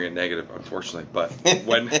going to bring it negative, unfortunately. But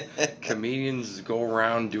when comedians go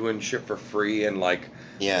around doing shit for free and like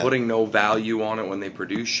putting no value on it when they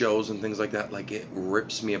produce shows and things like that, like, it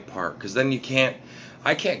rips me apart. Because then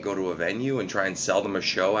I can't go to a venue and try and sell them a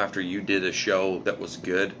show after you did a show that was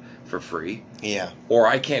good for free. Yeah. Or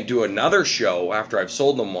I can't do another show after I've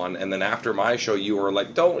sold them one, and then after my show you were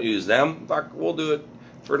like, don't use them. Fuck, we'll do it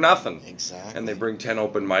for nothing. Exactly. And they bring 10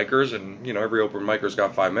 open micers, and every open micer's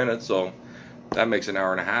got 5 minutes, so that makes an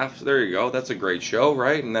hour and a half. So there you go. That's a great show,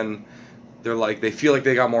 right? And then they're like, they feel like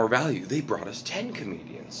they got more value. They brought us 10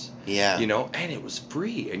 comedians. Yeah. And it was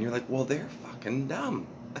free. And you're like, well, they're fucking dumb.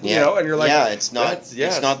 Yeah. And you're like, it's not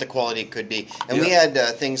it's not the quality it could be. And we had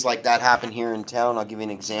things like that happen here in town. I'll give you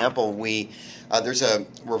an example. There's a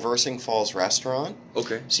Reversing Falls restaurant.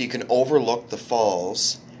 Okay. So you can overlook the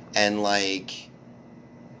falls, and like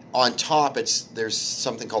on top there's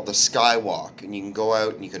something called the Skywalk, and you can go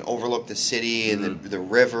out and you can overlook the city and the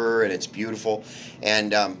river, and it's beautiful.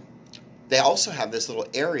 And they also have this little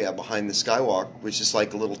area behind the Skywalk, which is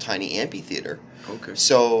like a little tiny amphitheater. Okay.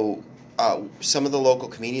 So some of the local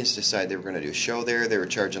comedians decided they were going to do a show there. They were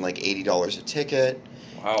charging like $80 a ticket.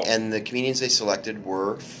 Wow. And the comedians they selected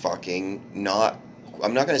were fucking not...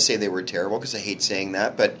 I'm not going to say they were terrible, because I hate saying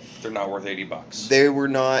that, but... They're not worth $80. They were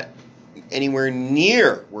not anywhere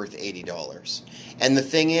near worth $80. And the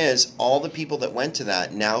thing is, all the people that went to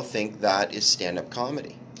that now think that is stand-up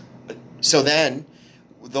comedy. So then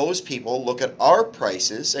those people look at our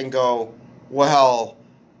prices and go, well,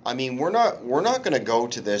 I mean, we're not going to go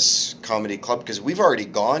to this comedy club because we've already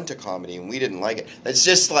gone to comedy and we didn't like it. It's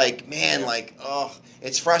just like, man, like, oh,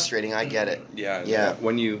 it's frustrating. I get it. Yeah.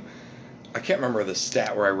 When you, I can't remember the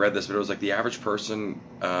stat where I read this, but it was like the average person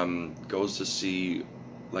goes to see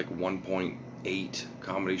like 1.8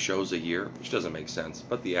 comedy shows a year, which doesn't make sense,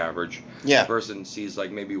 but the average person sees like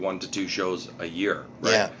maybe 1 to 2 shows a year,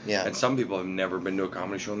 right? Yeah. And some people have never been to a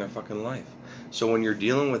comedy show in their fucking life. So when you're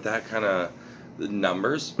dealing with that kind of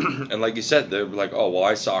numbers, and like you said, they're like, oh, well,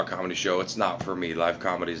 I saw a comedy show, it's not for me, live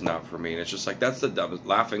comedy is not for me, and it's just like, that's the dumbest.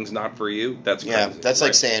 Laughing's not for you? That's crazy. Yeah, that's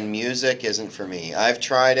like saying music isn't for me. I've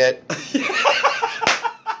tried it.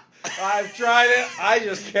 I've tried it. I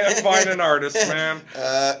just can't find an artist, man.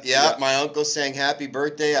 My uncle sang Happy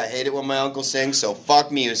Birthday. I hate it when my uncle sings, so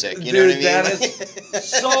fuck music. You know Dude, what I mean? that is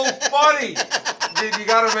so funny. Dude, you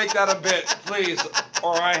gotta make that a bit, please.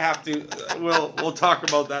 Or I have to. We'll talk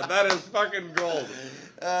about that. That is fucking gold.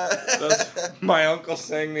 That's, my uncle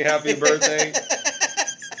sang me Happy Birthday.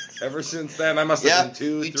 Ever since then, I must have been 2,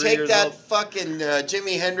 3 years old. You take that fucking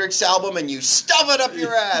Jimi Hendrix album and you stuff it up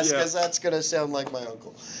your ass, because that's going to sound like my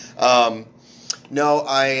uncle.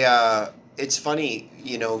 It's funny,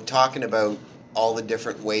 talking about all the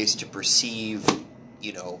different ways to perceive,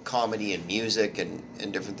 comedy and music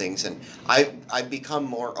and different things. And I've become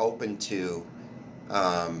more open to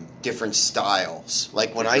different styles.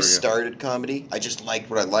 Like when I started comedy, I just liked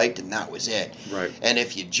what I liked, and that was it. Right. And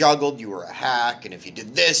if you juggled, you were a hack, and if you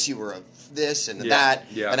did this, you were a this and that.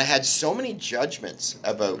 Yeah. And I had so many judgments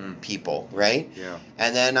about people, right? Yeah.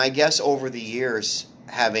 And then I guess over the years,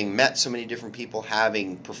 having met so many different people,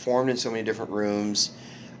 having performed in so many different rooms,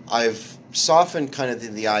 I've softened kind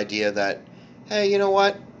of the idea that, hey, you know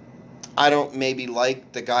what? I don't maybe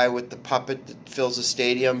like the guy with the puppet that fills the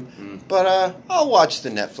stadium, but I'll watch the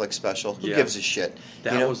Netflix special. Who gives a shit?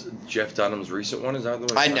 That was Jeff Dunham's recent one? Is that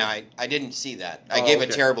the one? I didn't see that. I gave a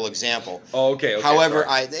terrible example. Oh, okay. However,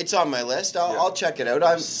 it's on my list. I'll check it out.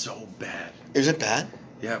 It's so bad. Is it bad?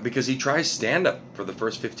 Yeah, because he tries stand-up for the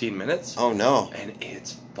first 15 minutes. Oh, no. And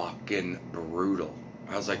it's fucking brutal.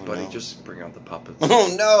 I was like, buddy, just bring out the puppets.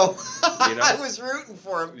 Oh, no. I was rooting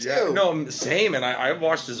for him, too. Yeah, no, same. And I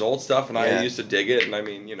watched his old stuff, and I used to dig it. And I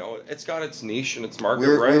mean, it's got its niche and its market,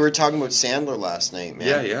 right? We were talking about Sandler last night,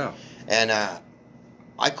 man. Yeah. And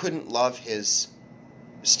I couldn't love his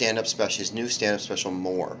stand-up special, his new stand-up special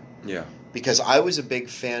more. Yeah. Because I was a big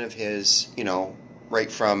fan of his,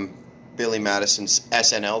 right from Billy Madison's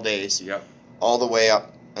SNL days all the way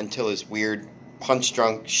up until his weird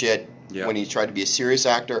punch-drunk shit when he tried to be a serious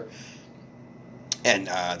actor, and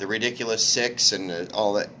the Ridiculous Six and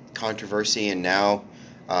all that controversy, and now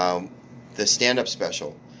the stand-up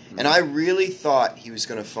special. Mm-hmm. And I really thought he was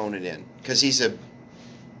going to phone it in, because he's a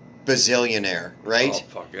bazillionaire, right? Oh,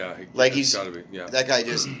 fuck, yeah. He's gotta be, that guy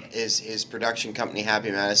just is his production company,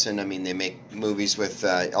 Happy Madison. I mean, they make movies with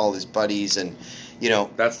all his buddies, and,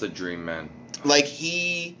 That's the dream, man. Like,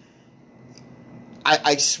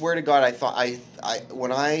 I swear to God, I thought,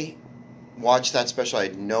 when I watched that special, I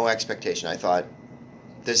had no expectation. I thought,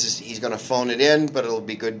 he's going to phone it in, but it'll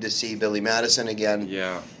be good to see Billy Madison again.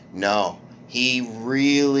 Yeah. No. He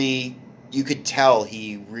really, you could tell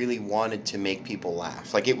he really wanted to make people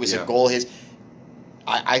laugh. Like, it was a goal of his.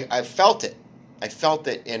 I felt it. I felt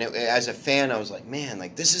it, and as a fan, I was like, man,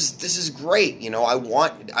 like, this is great. I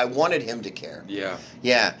wanted him to care. Yeah.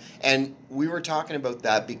 Yeah. And we were talking about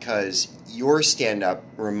that because your stand-up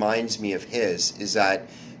reminds me of his, is that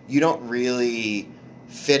you don't really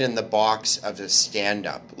fit in the box of a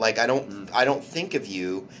stand-up. Like, I don't think of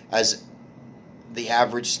you as the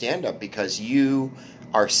average stand-up, because you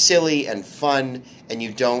are silly and fun, and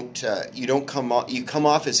you come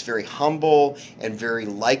off as very humble and very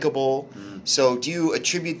likable. So do you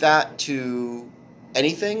attribute that to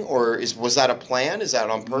anything, or was that a plan? Is that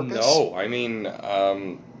on purpose? No, I mean,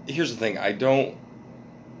 here's the thing. I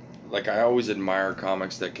always admire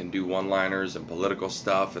comics that can do one-liners and political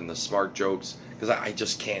stuff and the smart jokes, because I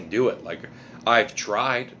just can't do it. Like, I've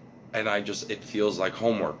tried, and it feels like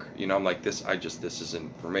homework. I'm like, this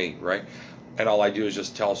isn't for me, right? And all I do is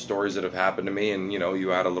just tell stories that have happened to me, and,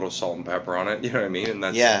 you add a little salt and pepper on it, you know what I mean? And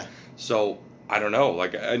that's, so, I don't know,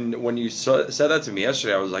 like, and when you said that to me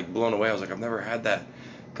yesterday, I was, like, blown away. I was like, I've never had that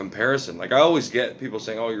comparison. Like, I always get people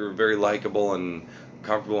saying, oh, you're very likable and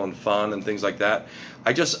comfortable and fun and things like that.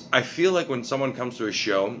 I feel like when someone comes to a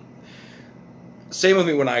show, same with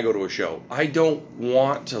me when I go to a show. I don't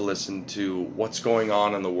want to listen to what's going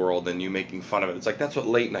on in the world and you making fun of it. It's like, that's what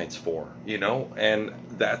late night's for, you know? And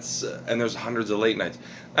that's, and there's hundreds of late nights.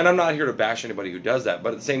 And I'm not here to bash anybody who does that,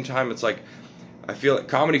 but at the same time, it's like, I feel like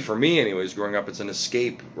comedy for me anyways, growing up, it's an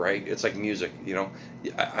escape, right? It's like music, you know?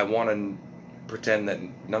 I want to pretend that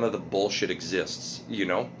none of the bullshit exists, you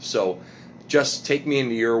know? So just take me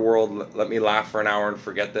into your world, let me laugh for an hour and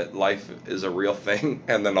forget that life is a real thing,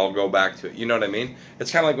 and then I'll go back to it. You know what I mean?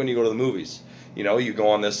 It's kind of like when you go to the movies. You know, you go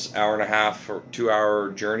on this hour and a half or 2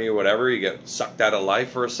 hour journey or whatever, you get sucked out of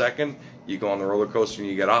life for a second, you go on the roller coaster and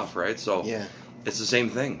you get off, right? So Yeah. it's the same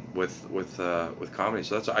thing with comedy.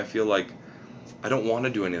 So that's why I feel like I don't want to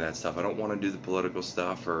do any of that stuff. I don't want to do the political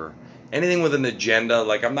stuff or anything with an agenda.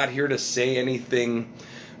 Like, I'm not here to say anything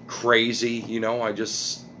crazy, you know?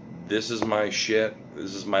 This is my shit.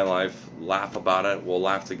 This is my life. Laugh about it. We'll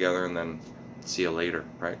laugh together and then see you later,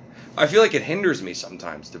 right? I feel like it hinders me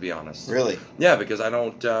sometimes, to be honest. Really? Yeah, because I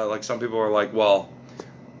don't, like some people are like, well,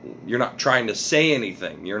 you're not trying to say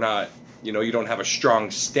anything. You're not, you know, you don't have a strong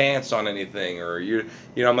stance on anything. Or, you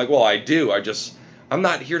know, I'm like, well, I do. I'm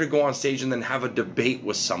not here to go on stage and then have a debate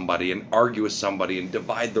with somebody and argue with somebody and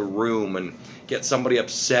divide the room and get somebody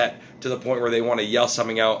upset to the point where they want to yell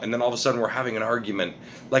something out, and then all of a sudden we're having an argument.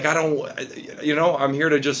 Like, I don't, you know, I'm here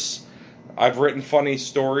to just, I've written funny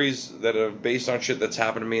stories that are based on shit that's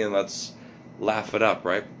happened to me, and let's laugh it up,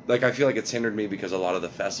 right? Like, I feel like it's hindered me because a lot of the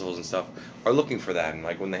festivals and stuff are looking for that, and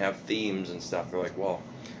like when they have themes and stuff, they're like, well,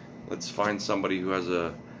 let's find somebody who has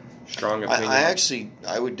a strong opinion.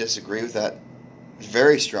 I would disagree with that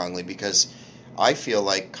very strongly, because I feel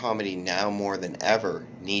like comedy now more than ever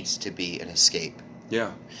needs to be an escape.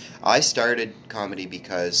 Yeah. I started comedy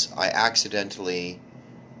because I accidentally,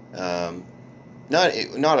 not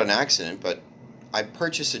an accident, but I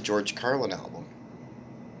purchased a George Carlin album.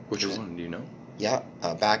 Which one, do you know? Yeah,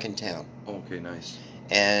 Back in Town. Oh, okay, nice.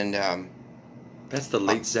 And that's the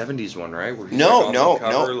late 70s one, right? Where he's no, like no, on the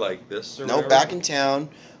cover no. like this or No, whatever? Back in Town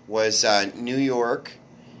was New York.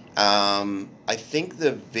 I think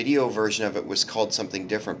the video version of it was called something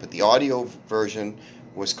different, but the audio version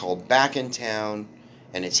was called Back in Town,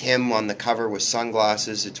 and it's him on the cover with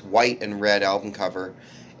sunglasses. It's white and red album cover,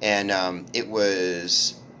 and it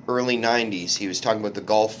was early 90s. He was talking about the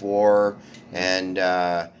Gulf War and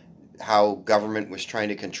how government was trying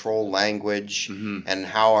to control language, and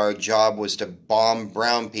how our job was to bomb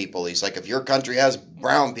brown people. He's like, if your country has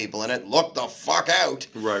brown people in it, look the fuck out.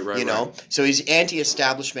 Right, you know? So he's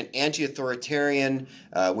anti-establishment, anti-authoritarian,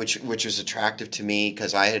 which was attractive to me,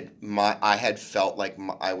 because I had felt like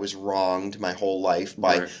I was wronged my whole life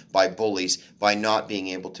by bullies, by not being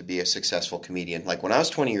able to be a successful comedian. Like, when I was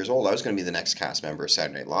 20 years old, I was going to be the next cast member of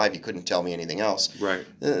Saturday Night Live. You couldn't tell me anything else. Right.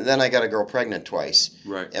 Then I got a girl pregnant twice.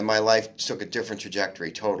 Right. And my life took a different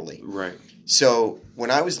trajectory totally. Right. So when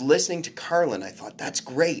I was listening to Carlin, I thought, that's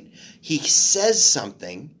great. He says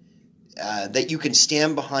something that you can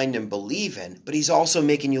stand behind and believe in, but he's also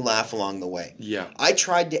making you laugh along the way. Yeah. I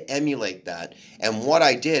tried to emulate that, and what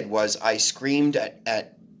I did was I screamed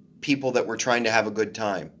at people that were trying to have a good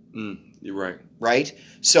time. You're right. Right?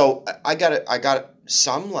 So I got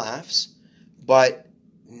some laughs, but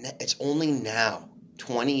it's only now,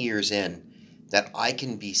 20 years in, that I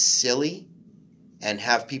can be silly and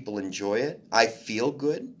have people enjoy it. I feel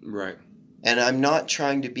good. Right. And I'm not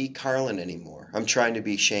trying to be Carlin anymore. I'm trying to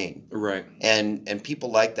be Shane. Right. And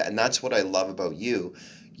people like that. And that's what I love about you.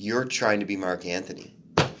 You're trying to be Mark Anthony.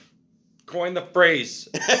 Coin the phrase.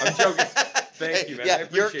 I'm joking. Thank you, man. I Yeah,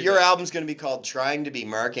 appreciate your that. album's going to be called Trying to be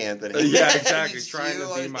Mark Anthony. Yeah, exactly. It's Trying you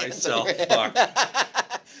to be and myself. Anthony.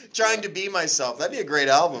 Fuck. Trying to be myself. That'd be a great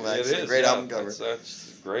album, actually. It is, Great yeah, album cover.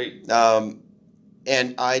 That's great.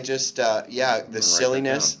 And I just, the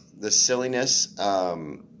silliness,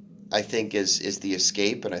 I think is the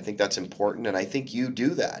escape, and I think that's important, and I think you do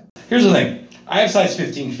that. Here's the thing. I have size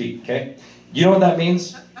 15 feet, okay? You know what that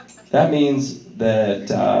means? That means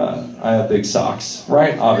that I have big socks,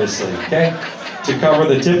 right? Obviously, okay? To cover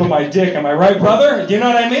the tip of my dick. Am I right, brother? Do you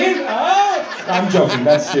know what I mean? I'm joking.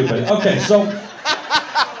 That's stupid. Okay, so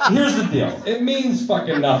here's the deal. It means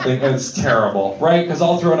fucking nothing, and it's terrible, right? Because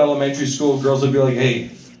all throughout elementary school, girls would be like,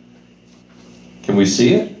 hey, can we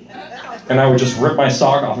see it? And I would just rip my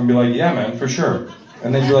sock off and be like, yeah, man, for sure.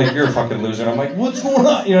 And they'd be like, you're a fucking loser. And I'm like, what's going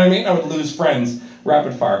on? You know what I mean? I would lose friends,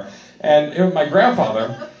 rapid fire. And my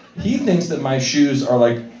grandfather, he thinks that my shoes are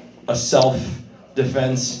like a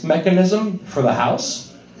self-defense mechanism for the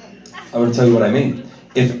house. I would tell you what I mean.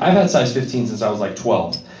 If I've had size 15 since I was like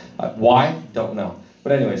 12. Why? Don't know.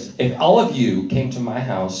 But anyways, if all of you came to my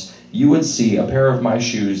house, you would see a pair of my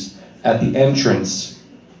shoes at the entrance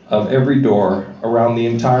of every door around the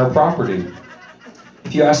entire property.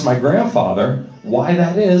 If you ask my grandfather why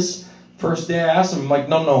that is, first day I asked him, I'm like,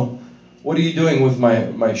 no, what are you doing with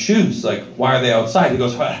my shoes? Like, why are they outside? He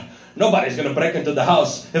goes, well, nobody's gonna break into the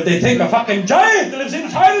house if they take a fucking giant that lives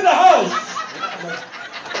inside of the house. I'm like,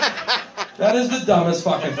 that is the dumbest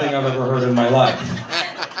fucking thing I've ever heard in my life.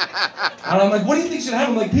 And I'm like, what do you think should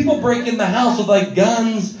happen? Like, people break in the house with like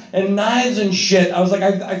guns and knives and shit. I was like,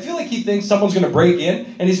 I feel like he thinks someone's gonna break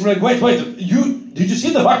in, and he's gonna be like, wait, did you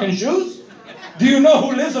see the fucking shoes? Do you know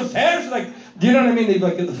who lives upstairs? Like, do you know what I mean? They'd be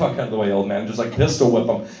like, get the fuck out of the way, old man. Just like pistol whip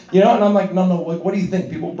them. You know? And I'm like, no, what do you think?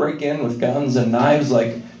 People break in with guns and knives.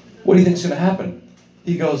 Like, what do you think's gonna happen?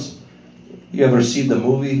 He goes, you ever see the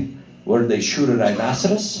movie where they shoot a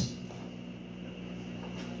rhinoceros?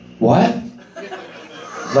 What?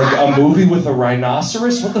 Like a movie with a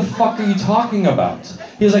rhinoceros? What the fuck are you talking about?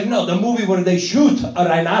 He's like, no, the movie where they shoot a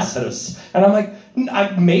rhinoceros. And I'm like,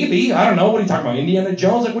 maybe, I don't know, what are you talking about, Indiana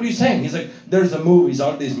Jones? Like, what are you saying? He's like, there's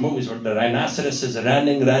all these movies where the rhinoceros is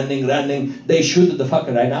running, they shoot at the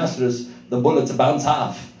fucking rhinoceros, the bullets bounce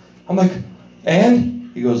off. I'm like,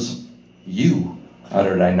 and? He goes, you are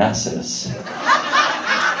a rhinoceros.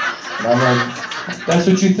 And I'm like, that's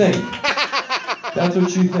what you think. That's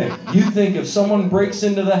what you think. You think if someone breaks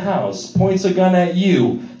into the house, points a gun at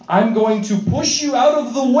you, I'm going to push you out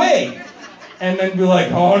of the way and then be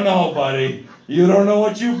like, oh no, buddy, you don't know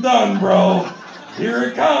what you've done, bro. Here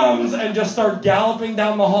it comes, and just start galloping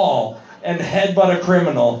down the hall and headbutt a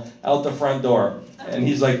criminal out the front door. And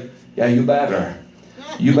he's like, yeah, you better.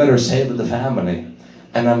 You better save the family.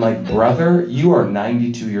 And I'm like, brother, you are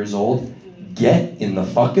 92 years old. Get in the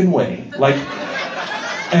fucking way. Like,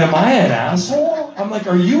 am I an asshole? I'm like,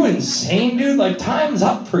 are you insane, dude? Like, time's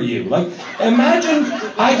up for you. Like, imagine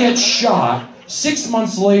I get shot, 6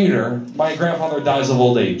 months later, my grandfather dies of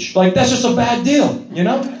old age. Like, that's just a bad deal, you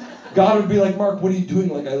know? God would be like, Mark, what are you doing?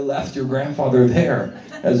 Like, I left your grandfather there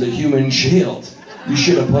as a human shield. You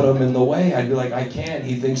should have put him in the way. I'd be like, I can't.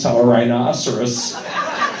 He thinks I'm a rhinoceros.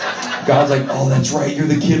 God's like, oh, that's right. You're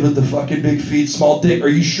the kid with the fucking big feet, small dick. Are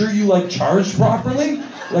you sure you, like, charged properly?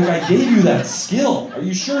 Like, I gave you that skill. Are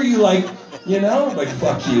you sure you, like, you know? Like,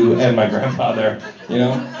 fuck you and my grandfather, you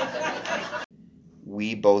know?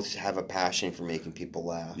 We both have a passion for making people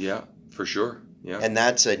laugh. Yeah, for sure. Yeah. And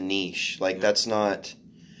that's a niche. Like, that's not,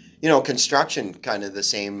 you know, construction kind of the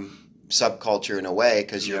same subculture in a way,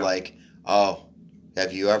 because you're like, oh,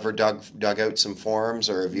 have you ever dug out some forums,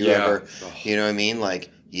 or have you ever, you know what I mean? Like,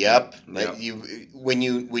 yep. Like when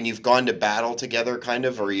you've gone to battle together, kind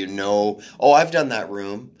of, or you know, oh, I've done that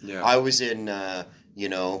room. Yeah. I was in, you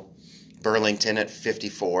know, Burlington at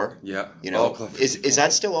 54. Yeah. You know, is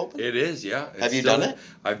that still open? It is, yeah. Have you done it?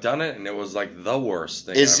 I've done it, and it was like the worst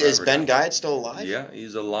thing. Is Ben Guyatt still alive? Yeah,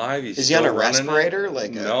 he's alive. Is he on a respirator?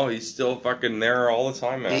 Like no, he's still fucking there all the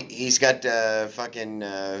time, man. He's got fucking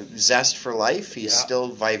zest for life. He's still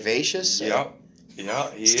vivacious. Yeah.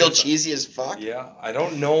 Yeah, he still cheesy as fuck. Yeah, I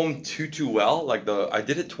don't know him too well. Like I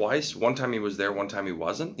did it twice. One time he was there, one time he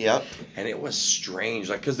wasn't. Yeah, and it was strange.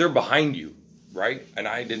 Like, because they're behind you, right? And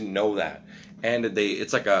I didn't know that. And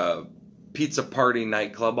it's like a pizza party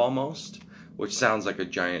nightclub almost, which sounds like a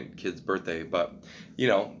giant kid's birthday, but you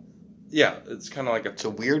know, yeah, it's kind of like it's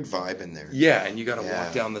a weird vibe in there. Yeah, and you got to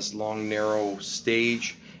walk down this long, narrow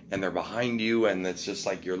stage. And they're behind you, and it's just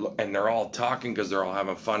like and they're all talking because they're all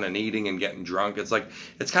having fun and eating and getting drunk. It's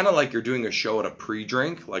kind of like you're doing a show at a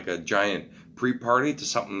pre-drink, like a giant pre-party to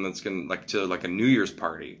something that's to a New Year's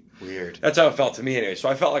party. Weird. That's how it felt to me anyway. So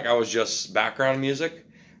I felt like I was just background music,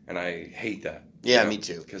 and I hate that. Yeah, me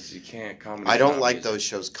too. Because you can't comedy. I don't like those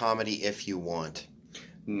shows. Comedy if you want.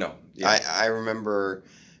 No. Yeah. I remember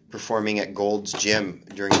performing at Gold's Gym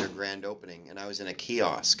during their grand opening, and I was in a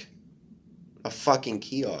kiosk. A fucking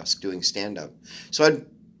kiosk doing stand-up. So I had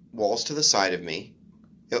walls to the side of me.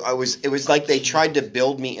 It was like they tried to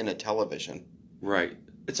build me in a television. Right.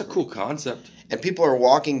 It's a cool concept. And people are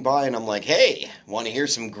walking by, and I'm like, hey, want to hear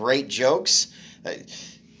some great jokes?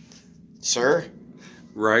 Sir?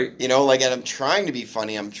 Right. You know, like, and I'm trying to be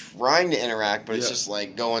funny. I'm trying to interact, but it's just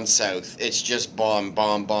like going south. It's just bomb.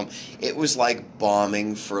 It was like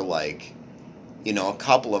bombing for like... you know, a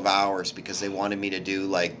couple of hours because they wanted me to do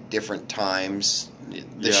like different times.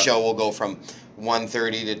 The show will go from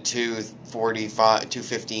 1:30 to 2:45,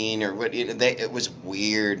 2:15 or what. It was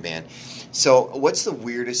weird, man. So, what's the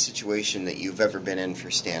weirdest situation that you've ever been in for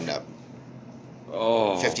stand up?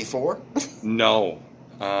 Oh, 54? No.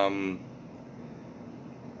 Oh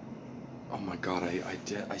my god,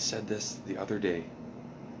 I said this the other day.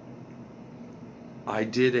 I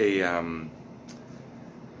did a I'm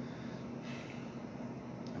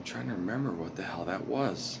trying to remember what the hell that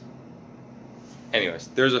was. Anyways,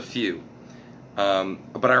 there's a few.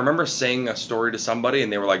 But I remember saying a story to somebody,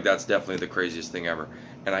 and they were like, that's definitely the craziest thing ever.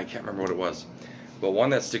 And I can't remember what it was. But one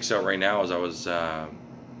that sticks out right now is I was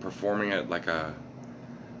performing at like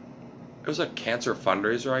it was a cancer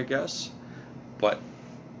fundraiser, I guess. But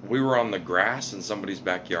we were on the grass in somebody's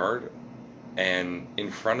backyard, and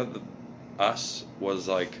in front of us was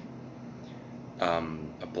like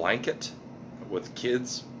a blanket with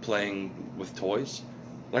kids playing with toys.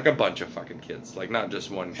 Like a bunch of fucking kids. Like not just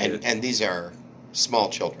one kid. And these are small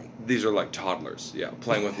children. These are like toddlers, yeah.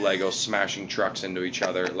 Playing with Legos, smashing trucks into each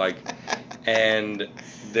other. Like, and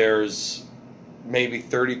there's maybe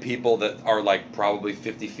 30 people that are like probably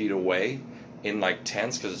 50 feet away in like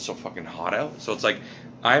tents because it's so fucking hot out. So it's like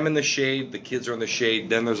I'm in the shade, the kids are in the shade,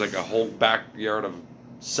 then there's like a whole backyard of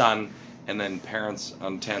sun, and then parents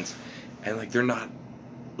on tents. And like they're not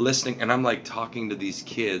listening, and I'm like talking to these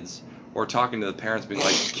kids or talking to the parents being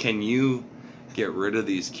like, can you get rid of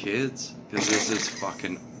these kids? Because this is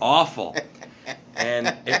fucking awful.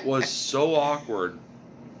 And it was so awkward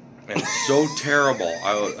and so terrible.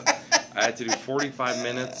 I had to do 45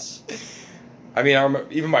 minutes. I mean, I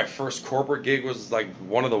remember, even my first corporate gig was like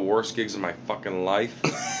one of the worst gigs of my fucking life.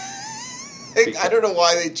 I don't know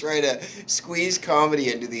why they try to squeeze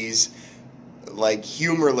comedy into these like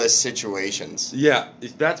humorless situations. Yeah,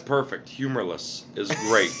 that's perfect. Humorless is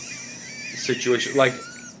great. Situation like,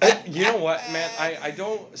 you know what, man, I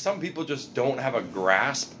don't, some people just don't have a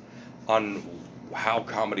grasp on how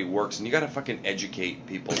comedy works, and you gotta fucking educate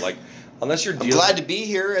people. Like, unless you're I'm glad to be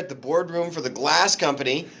here at the boardroom for the Glass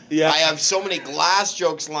Company. Yeah. I have so many glass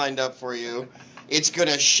jokes lined up for you. It's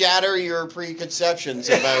gonna shatter your preconceptions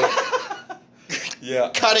about yeah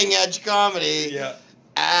cutting edge comedy. yeah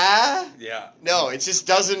yeah No, it just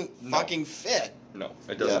doesn't No. fucking fit. no,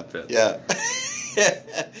 it doesn't fit. Yeah.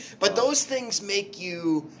 But those things make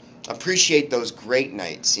you appreciate those great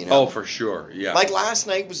nights, you know? Oh, for sure. Yeah. Like last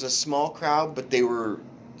night was a small crowd, but they were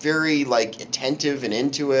very like attentive and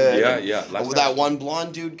into it. Yeah, And, yeah. Last that night- one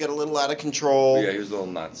blonde dude got a little out of control. Yeah, he was a little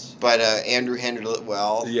nuts. But Andrew handled it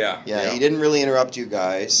well. Yeah, Yeah, yeah. he didn't really interrupt you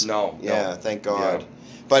guys. No, Yeah, no. thank God. Yeah.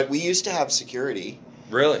 But we used to have security,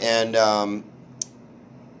 Really? and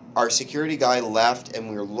our security guy left, and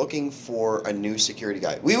we were looking for a new security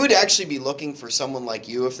guy. We would actually be looking for someone like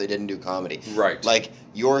you if they didn't do comedy. Right. Like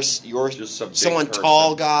you're Just some big someone person.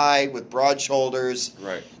 tall guy with broad shoulders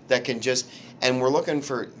Right. that can just, and we're looking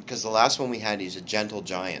for, because the last one we had, he's a gentle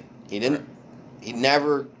giant. He didn't, Right. he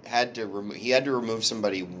never had to remove, he had to remove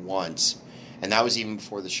somebody once, and that was even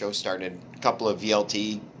before the show started. A couple of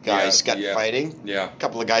VLT guys got fighting. Yeah. A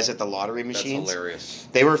couple of guys at the lottery That's machines. hilarious.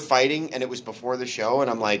 They were fighting, and it was before the show, and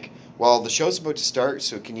I'm like, well, the show's about to start,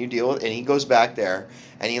 so can you deal with it? And he goes back there,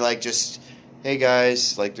 and he like just, hey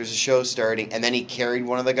guys, like there's a show starting, and then he carried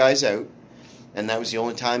one of the guys out, and that was the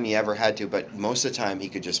only time he ever had to, but most of the time he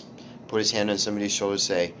could just put his hand on somebody's shoulder and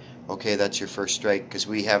say, okay, that's your first strike, because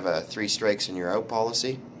we have a 3 strikes and you're out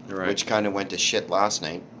policy, Right. which kind of went to shit last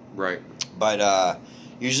night. Right. But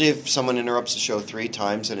usually if someone interrupts the show 3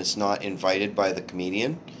 times and it's not invited by the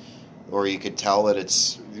comedian, or you could tell that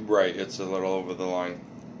it's, Right. It's a little over the line.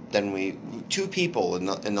 then 2 people in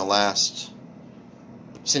the last,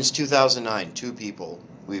 since 2009, 2 people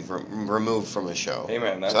we've removed from a show. Hey,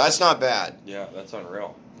 man, so that's not bad. Yeah, that's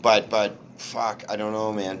unreal. But fuck, I don't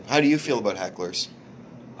know, man. How do you feel about hecklers?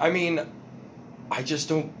 I mean, I just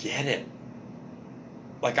don't get it.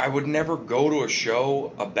 Like, I would never go to a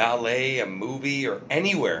show, a ballet, a movie, or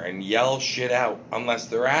anywhere and yell shit out unless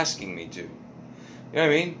they're asking me to. You know what I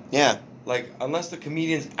mean? Yeah. Like, unless the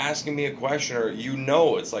comedian's asking me a question, or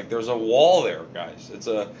it's like there's a wall there, guys.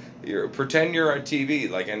 Pretend you're on TV.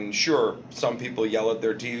 Like, and sure, some people yell at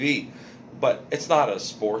their TV, but it's not a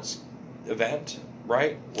sports event,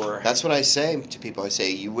 right? That's what I say to people. I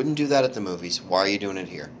say, you wouldn't do that at the movies. Why are you doing it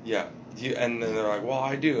here? Yeah. And then they're like, well,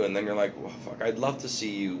 I do. And then you're like, well, fuck, I'd love to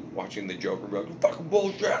see you watching The Joker. Be like, fucking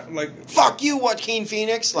bullshit. I'm like, Fuck you, Joaquin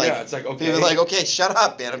Phoenix. Like, yeah, it's like, okay. People are like, okay, shut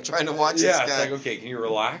up, man. I'm trying to watch this Yeah, guy. it's like, okay, can you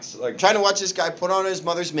relax? Like, I'm trying to watch this guy put on his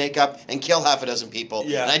mother's makeup and kill half a dozen people.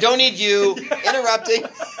 Yeah. And I don't need you interrupting.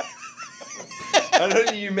 I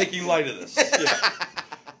don't need you making light of this.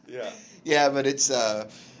 Yeah. Yeah, but it's I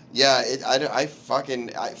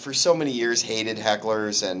for so many years hated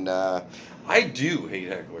hecklers, and I do hate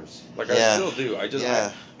hecklers. Like, Yeah. I still do.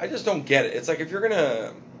 Yeah. I just don't get it. It's like, if you're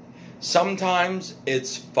gonna, sometimes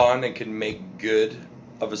it's fun and can make good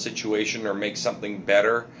of a situation or make something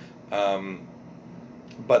better.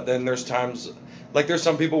 But then there's times, like, there's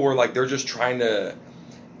some people where, like, they're just trying to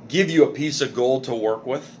give you a piece of gold to work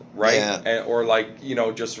with, right? Yeah. Or, like,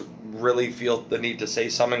 just really feel the need to say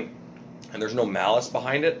something, and there's no malice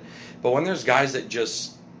behind it. But when there's guys that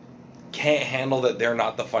just can't handle that they're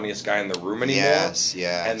not the funniest guy in the room anymore, Yes.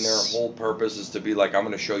 and their whole purpose is to be like, I'm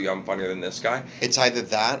going to show you I'm funnier than this guy. It's either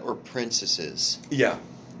that or princesses. Yeah.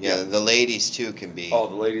 Yeah, the ladies too can be. Oh,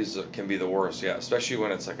 the ladies can be the worst, yeah. Especially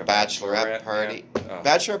when it's like a Bachelorette party. Yeah. Oh.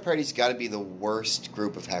 Bachelorette party's got to be the worst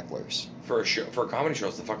group of hecklers. For a show, for a comedy show,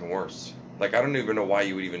 it's the fucking worst. Like, I don't even know why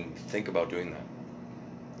you would even think about doing that.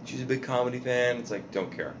 She's a big comedy fan. It's like,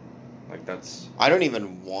 don't care. Like, that's... I don't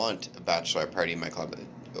even want a bachelorette party in my club.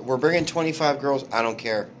 We're bringing 25 girls. I don't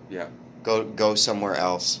care. Yeah. Go somewhere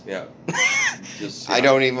else. Yeah. Just, I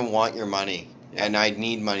don't even want your money. Yeah. And I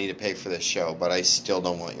need money to pay for this show, but I still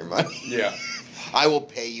don't want your money. Yeah. I will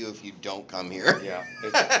pay you if you don't come here. Yeah.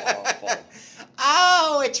 It's awful.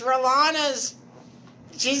 Oh, it's Rolana's.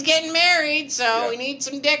 She's getting married, so Yeah. we need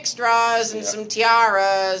some dick straws and Yeah. some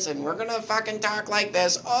tiaras, and we're gonna fucking talk like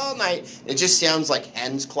this all night. It just sounds like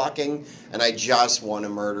hens clucking, and I just want to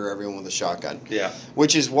murder everyone with a shotgun. Yeah.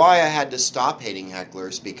 Which is why I had to stop hating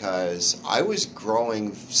hecklers, because I was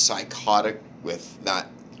growing psychotic with that.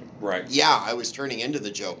 Right. Yeah, I was turning into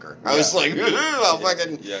the Joker. I Yeah. was like, I'll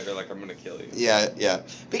fucking... Yeah, you're like, I'm going to kill you. Yeah.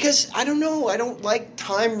 Because, I don't know, I don't like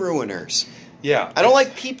time ruiners. Yeah. I don't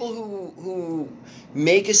like people who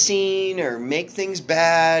make a scene or make things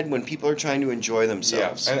bad when people are trying to enjoy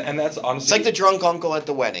themselves. Yeah. And that's honestly... It's like the drunk uncle at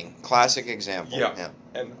the wedding. Classic example. Yeah.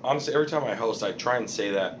 And honestly, every time I host, I try and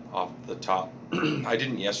say that off the top. I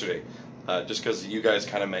didn't yesterday, just because you guys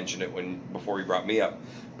kind of mentioned it before you brought me up.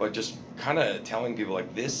 But just kind of telling people,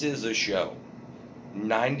 like, this is a show.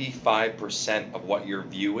 95% of what you're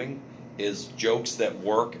viewing is jokes that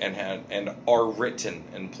work and are written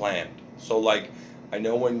and planned. So, like, I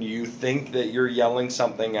know when you think that you're yelling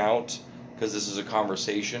something out because this is a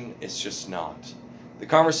conversation, it's just not. The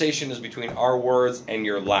conversation is between our words and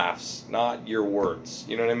your laughs, not your words.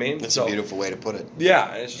 You know what I mean? That's a beautiful way to put it.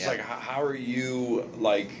 Yeah, and it's just Yeah. like, how are you,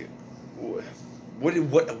 like,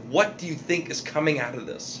 what do you think is coming out of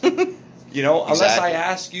this? You know, unless I Exactly.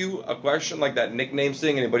 ask you a question like that nicknames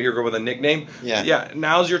thing. Anybody here go with a nickname? Yeah. Yeah,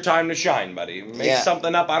 now's your time to shine, buddy. Make Yeah.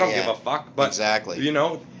 something up. I don't Yeah. give a fuck. But, Exactly. you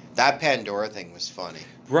know, That Pandora thing was funny.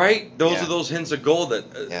 right? Those Yeah. are those hints of gold that...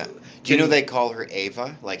 Yeah. Do you know they call her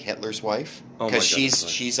Ava, like Hitler's wife? Oh my Because God, that's right.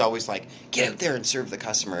 she's always like, get out there and serve the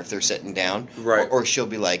customer if they're sitting down. Right. Or she'll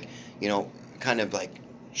be like, you know, kind of like,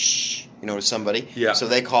 shh, you know, to somebody. Yeah. So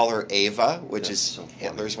they call her Ava, which That's is so funny.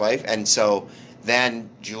 Hitler's wife. And so then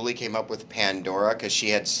Julie came up with Pandora because she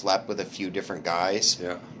had slept with a few different guys.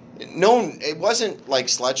 Yeah. No, it wasn't like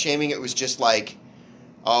slut shaming. It was just like,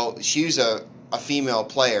 oh, she's a female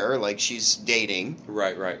player, like she's dating,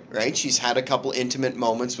 Right. right? She's had a couple intimate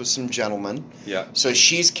moments with some gentlemen. Yeah. So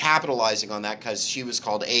she's capitalizing on that because she was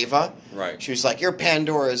called Ava. Right. She was like, "You're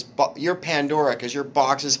Pandora because your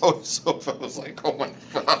box is out of sofa." I was like, "Oh my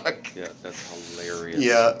fuck." Yeah, that's hilarious.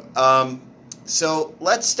 Yeah. So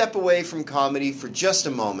let's step away from comedy for just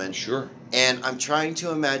a moment. Sure. And I'm trying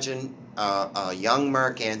to imagine a young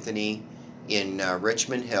Mark Anthony in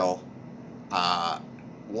Richmond Hill.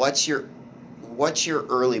 What's your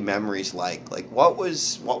early memories like? Like, what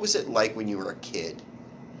was it like when you were a kid?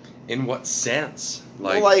 In what sense?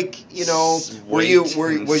 You know, weight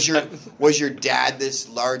was your dad this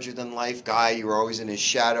larger than life guy? You were always in his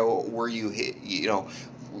shadow. Were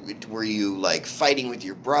you like fighting with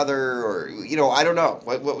your brother, or I don't know.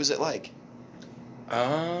 What was it like?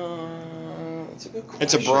 That's a good question.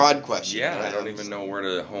 It's a broad question. Yeah, I don't even know where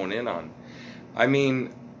to hone in on. I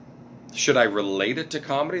mean, should I relate it to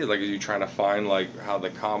comedy? Like, are you trying to find like how the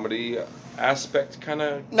comedy aspect kind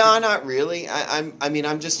of? No, not really.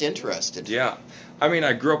 I'm just interested. Yeah, I mean,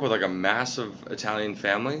 I grew up with like a massive Italian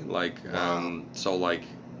family. Like, Wow. so like,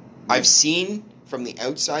 I've seen from the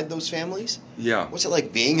outside those families. yeah, What's it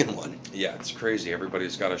like being in one? yeah, it's crazy.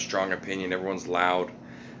 Everybody's got a strong opinion. Everyone's loud.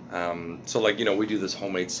 So like, we do this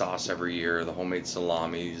homemade sauce every year, the homemade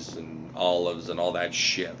salamis and olives and all that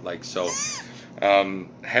shit. Like, so,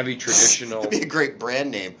 heavy traditional. That'd be a great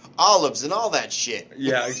brand name. Olives and all that shit.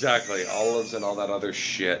 Yeah, exactly. Olives and all that other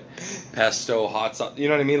shit. Pesto, hot sauce. You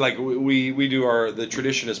know what I mean? Like, we do the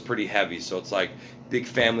tradition is pretty heavy. So it's like big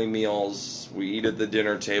family meals. We eat at the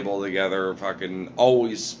dinner table together. Fucking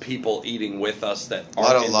always people eating with us that A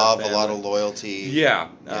lot aren't of in the love, a family. lot of loyalty. Yeah.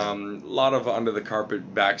 Yeah. A lot of under the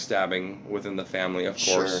carpet backstabbing within the family, of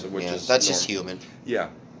course. Sure. Which Yeah. is That's just normal. human. Yeah.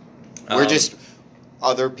 We're just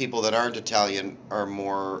other people that aren't Italian are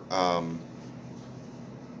more.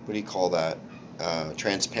 What do you call that?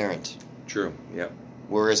 Transparent. True. Yeah.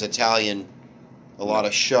 Whereas Italian, a lot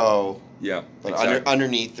of show, Yeah. but exactly.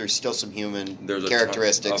 underneath there's still some human There's a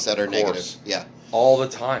characteristics ton- that are of negative. course. Yeah. all the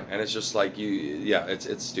time, and it's just like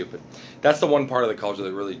it's stupid. That's the one part of the culture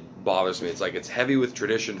that really bothers me. It's like it's heavy with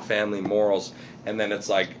tradition, family, morals, and then it's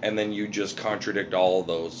like, and then you just contradict all of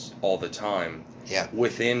those all the time. Yeah.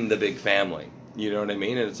 Within the big family, you know what I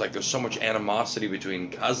mean? And it's like there's so much animosity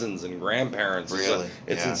between cousins and grandparents. Really?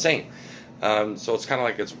 It's Yeah. insane. So it's kind of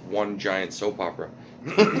like it's one giant soap opera.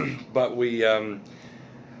 But we.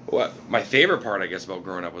 What my favorite part, I guess, about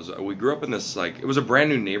growing up was we grew up in this, like, it was a brand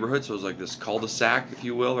new neighborhood, so it was like this cul-de-sac, if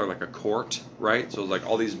you will, or like a court, right? So it was like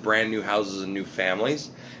all these brand new houses and new families,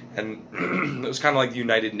 and it was kind of like the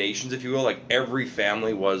United Nations, if you will. Like every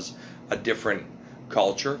family was a different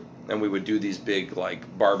culture, and we would do these big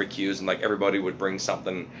like barbecues, and like everybody would bring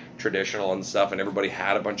something traditional and stuff, and everybody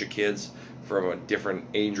had a bunch of kids from a different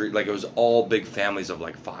age. Like it was all big families of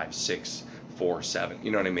like 5, 6, 4, 7. You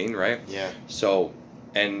know what I mean, right? Yeah. So.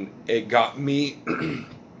 And it got me,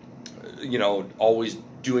 always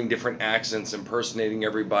doing different accents, impersonating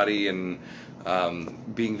everybody, and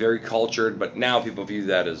being very cultured. But now people view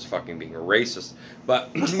that as fucking being a racist.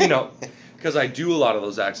 But, because I do a lot of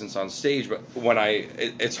those accents on stage. But when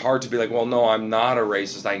it's hard to be like, well, no, I'm not a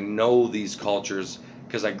racist. I know these cultures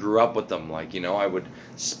because I grew up with them. Like, I would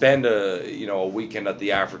spend a weekend at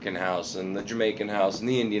the African house and the Jamaican house and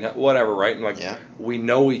the Indian house, whatever, right? And like, we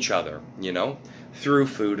know each other, through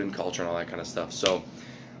food and culture and all that kind of stuff. So,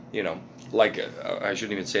 like, I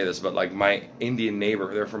shouldn't even say this, but like my Indian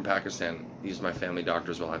neighbor, they're from Pakistan. He's my family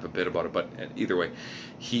doctor as well. I have a bit about it, but either way,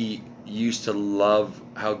 he used to love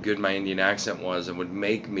how good my Indian accent was and would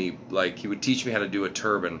make me, like, he would teach me how to do a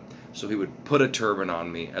turban. So he would put a turban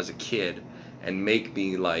on me as a kid and make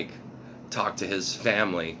me, like, talk to his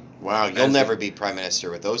family. Wow, you'll never be prime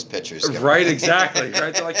minister with those pictures. Right, exactly.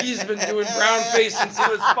 Right, they're like, he's been doing brown face since he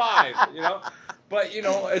was 5, But,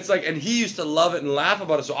 it's like, and he used to love it and laugh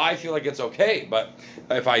about it, so I feel like it's okay. But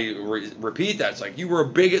if I repeat that, it's like, you were a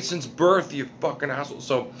bigot since birth, you fucking asshole.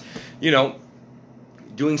 So,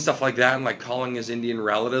 doing stuff like that and, like, calling his Indian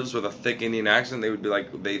relatives with a thick Indian accent, they would be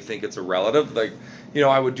like, they think it's a relative. Like,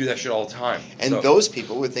 I would do that shit all the time. And those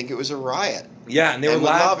people would think it was a riot. Yeah, and they would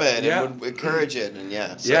love it and would encourage it,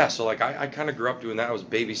 and so like, I kind of grew up doing that. I was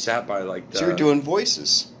babysat by, like... So you were doing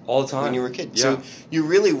voices. All the time. When you were a kid. Yeah. So you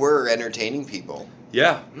really were entertaining people.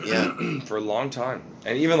 Yeah. Yeah. For a long time.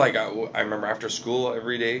 And even like I remember after school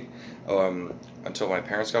every day, until my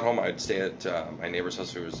parents got home, I'd stay at my neighbor's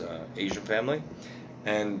house, who was Asian family.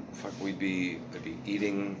 And I'd be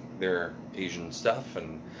eating their Asian stuff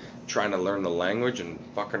and trying to learn the language and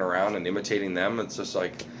fucking around and imitating them. It's just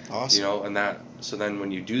like, awesome. And that, so then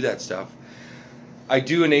when you do that stuff, I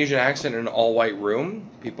do an Asian accent in an all-white room,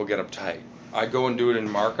 people get uptight. I go and do it in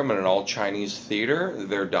Markham in an all-Chinese theater,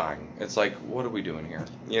 they're dying. It's like, what are we doing here?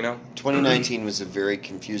 2019 was a very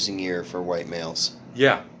confusing year for white males.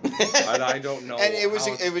 Yeah. And I don't know. And it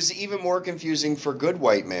was even more confusing for good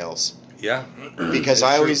white males. Yeah. Because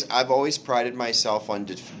I've always prided myself on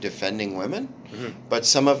defending women, but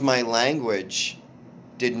some of my language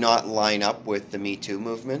did not line up with the Me Too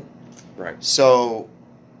movement. Right. So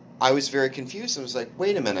I was very confused. I was like,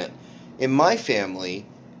 wait a minute. In my family,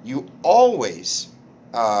 you always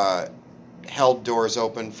held doors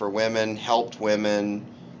open for women, helped women,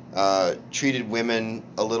 treated women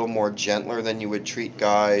a little more gentler than you would treat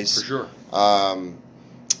guys. For sure.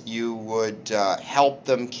 You would help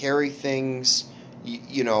them carry things,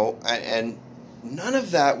 and none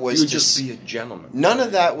of that was you would just be a gentleman. None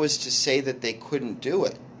of that was to say that they couldn't do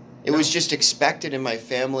it. It was just expected in my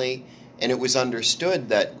family, and it was understood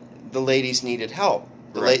that the ladies needed help.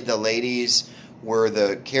 The ladies were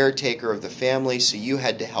the caretaker of the family, so you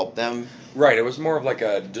had to help them. Right. It was more of like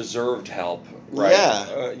a deserved help. Right.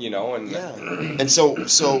 Yeah. And so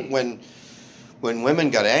when women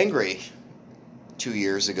got angry 2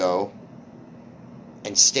 years ago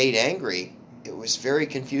and stayed angry, it was very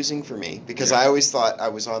confusing for me because I always thought I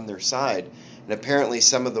was on their side, and apparently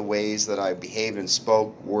some of the ways that I behaved and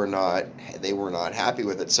spoke they were not happy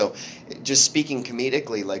with it. So just speaking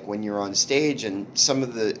comedically, like when you're on stage and some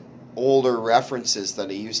of the older references that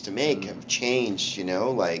I used to make have changed,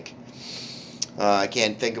 like I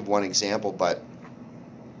can't think of one example, but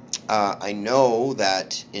I know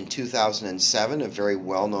that in 2007, a very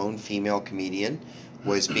well-known female comedian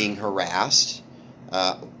was being harassed,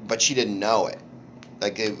 but she didn't know it.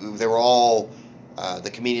 Like they were all, the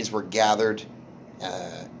comedians were gathered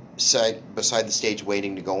beside the stage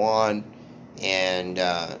waiting to go on, and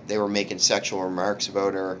they were making sexual remarks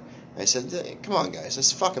about her. I said, come on, guys,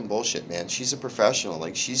 that's fucking bullshit, man. She's a professional.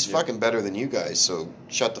 Like, she's fucking better than you guys, so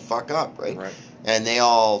shut the fuck up, right? Right. And they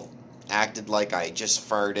all acted like I just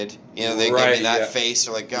farted. You know, they give Right, me that yeah. face.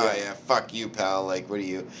 They're like, oh yeah, fuck you, pal. Like, what are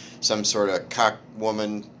you, some sort of cuck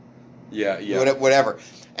woman? Yeah, yeah. Whatever.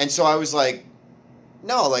 And so I was like,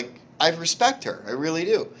 no, like, I respect her. I really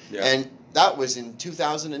do. Yeah. And that was in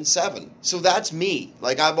 2007. So that's me.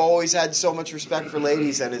 Like, I've always had so much respect for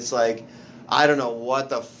ladies, and it's like, I don't know what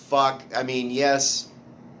the fuck. I mean, yes,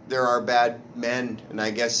 there are bad men, and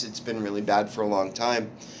I guess it's been really bad for a long time.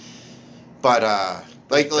 But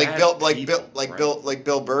like bad Bill people, right?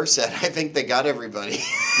 Bill Burr said, I think they got everybody.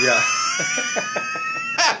 Yeah.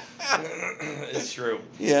 It's true.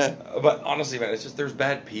 Yeah. But honestly, man, it's just there's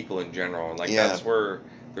bad people in general, and like Yeah. that's where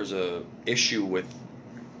there's a issue with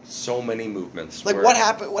so many movements. Like where-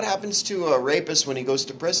 what happens to a rapist when he goes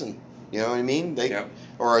to prison? You know what I mean? They Yep.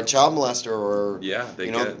 or a child molester, or Yeah, they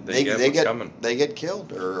you know, get what's coming. They get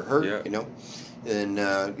killed or hurt. Yeah. You know,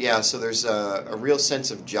 and so there's a real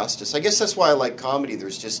sense of justice. I guess that's why I like comedy.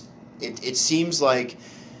 There's just it seems like,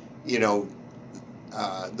 you know,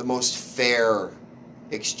 the most fair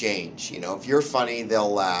exchange. You know, if you're funny,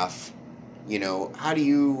 they'll laugh. You know, how do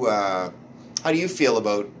you feel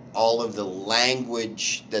about all of the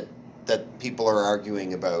language that people are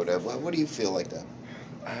arguing about? What do you feel like that?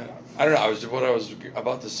 I don't know. What I was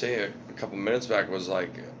about to say a couple minutes back was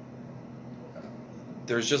like,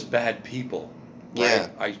 there's just bad people. Right? Yeah.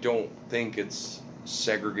 I don't think it's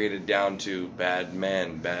segregated down to bad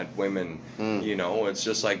men, bad women. You know, it's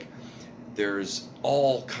just like there's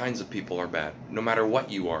all kinds of people are bad, no matter what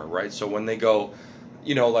you are, right? So when they go,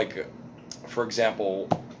 you know, like, for example,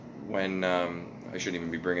 when I shouldn't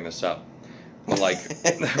even be bringing this up, but like,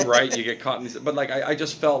 right, you get caught in these, but like, I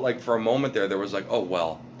just felt like for a moment there was like, oh,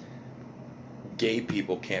 well, gay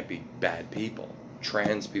people can't be bad people.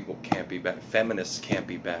 Trans people can't be bad. Feminists can't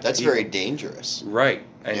be bad That's people. very dangerous Right.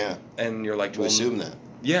 And, Yeah. and you're like, to well, assume that.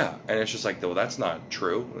 yeah. And it's just like, well, that's not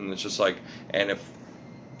true. And it's just like, and if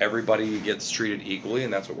everybody gets treated equally,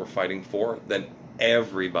 and that's what we're fighting for, then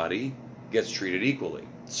everybody gets treated equally.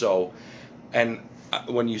 So, and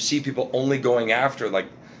when you see people only going after like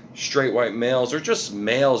straight white males or just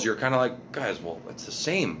males, you're kind of like, guys, well, it's the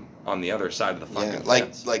same on the other side of the fucking Yeah,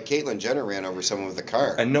 fence. like Caitlyn Jenner ran over someone with a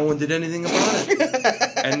car. And no one did anything about it.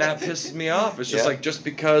 And that pisses me off. It's just Yeah. like, just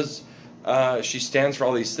because she stands for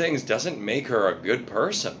all these things doesn't make her a good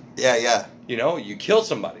person. Yeah. You know, you kill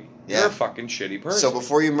somebody. Yeah. You're a fucking shitty person. So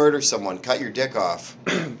before you murder someone, cut your dick off.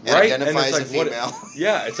 And right? identify it's as a like, female.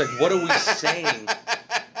 yeah, it's like, what are we saying?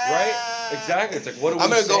 Right? Exactly. It's like, what are we I'm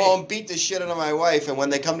going to saying? go home, beat the shit out of my wife, and when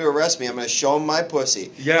they come to arrest me, I'm going to show them my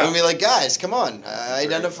pussy. Yeah. I'm going to be like, guys, come on.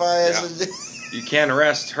 Identify as a... You can't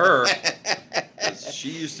arrest her. 'Cause she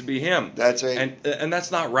used to be him. That's right. And that's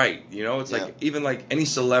not right. You know, it's Yeah. like, even like any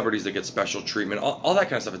celebrities that get special treatment, all that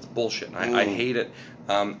kind of stuff, it's bullshit. And I hate it.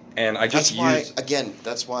 And I just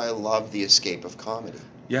That's why I love the escape of comedy.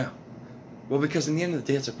 Yeah. Well, because in the end of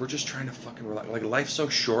the day, it's like we're just trying to fucking relax. Like, life's so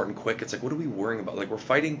short and quick. It's like, what are we worrying about? Like, we're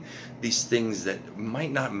fighting these things that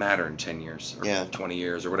might not matter in 10 years or Yeah. 20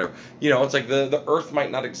 years or whatever. You know, it's like the earth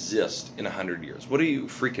might not exist in 100 years. What are you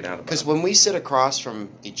freaking out about? Because when we sit across from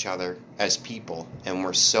each other as people, and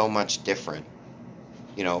we're so much different,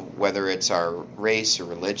 you know, whether it's our race or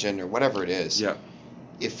religion or whatever it is, Yeah.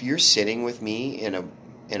 if you're sitting with me in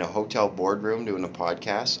a hotel boardroom doing a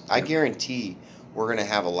podcast, I guarantee we're going to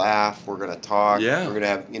have a laugh, we're going to talk, Yeah. we're going to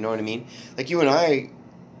have, you know what I mean? Like, you and I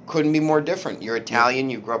couldn't be more different. You're Italian,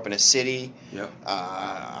 you grew up in a city. Yeah.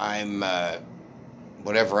 I'm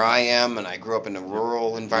whatever I am, and I grew up in a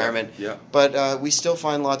rural environment. Yeah. But we still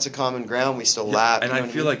find lots of common ground. We still laugh. And you know I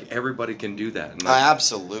what feel mean? like everybody can do that. And, like,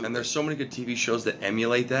 Absolutely. and there's so many good TV shows that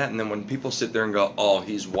emulate that. And then when people sit there and go, oh,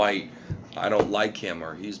 he's white, I don't like him.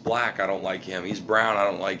 Or he's black, I don't like him. He's brown, I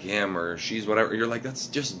don't like him. Or she's whatever. You're like, that's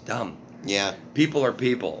just dumb. Yeah. People are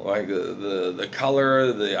people. Like the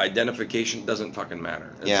color, the identification doesn't fucking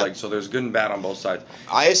matter. It's Yeah. like, so there's good and bad on both sides.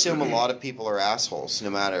 I assume a lot of people are assholes,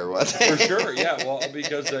 no matter what. For sure, yeah. Well,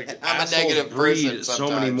 because like I'm a assholes negative breed person so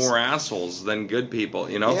many sometimes. more assholes than good people,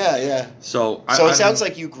 you know? Yeah. So So I it sounds don't-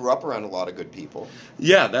 like you grew up around a lot of good people.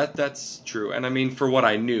 yeah, that's true. And I mean, for what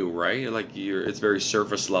I knew, right? Like it's very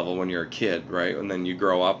surface level when you're a kid, right? And then you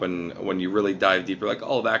grow up, and when you really dive deeper, like,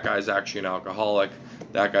 oh, that guy's actually an alcoholic.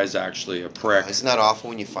 That guy's actually a prick. Isn't that awful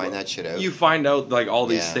when you find that shit out? You find out like all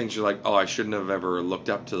these Yeah. things. You're like, oh, I shouldn't have ever looked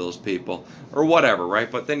up to those people, or whatever,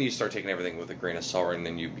 right? But then you start taking everything with a grain of salt, and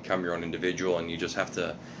then you become your own individual, and you just have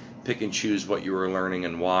to pick and choose what you were learning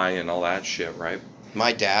and why, and all that shit, right?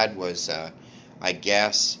 My dad was, I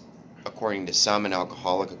guess, according to some, an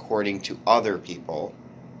alcoholic. According to other people,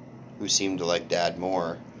 who seemed to like Dad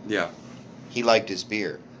more, Yeah, he liked his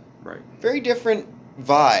beer. right. Very different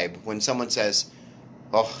vibe when someone says,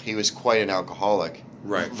 oh, he was quite an alcoholic.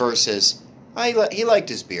 Right. Versus, he liked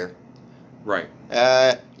his beer. Right.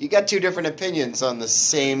 You got two different opinions on the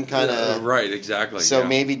same kind of... right, exactly. So yeah.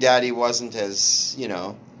 maybe Daddy wasn't as,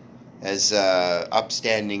 as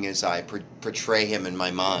upstanding as I portray him in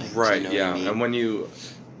my mind. Right, you know yeah. what I mean? And when you...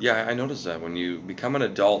 Yeah, I noticed that. When you become an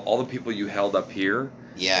adult, all the people you held up here,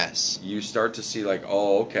 Yes. you start to see like,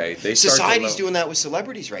 oh, okay. They start Society's to doing that with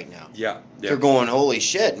celebrities right now. Yeah, yeah. They're going, holy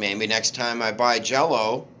shit, maybe next time I buy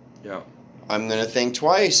Jell-O, Yeah. I'm going to think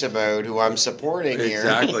twice about who I'm supporting here.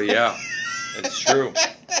 Exactly, yeah. It's true.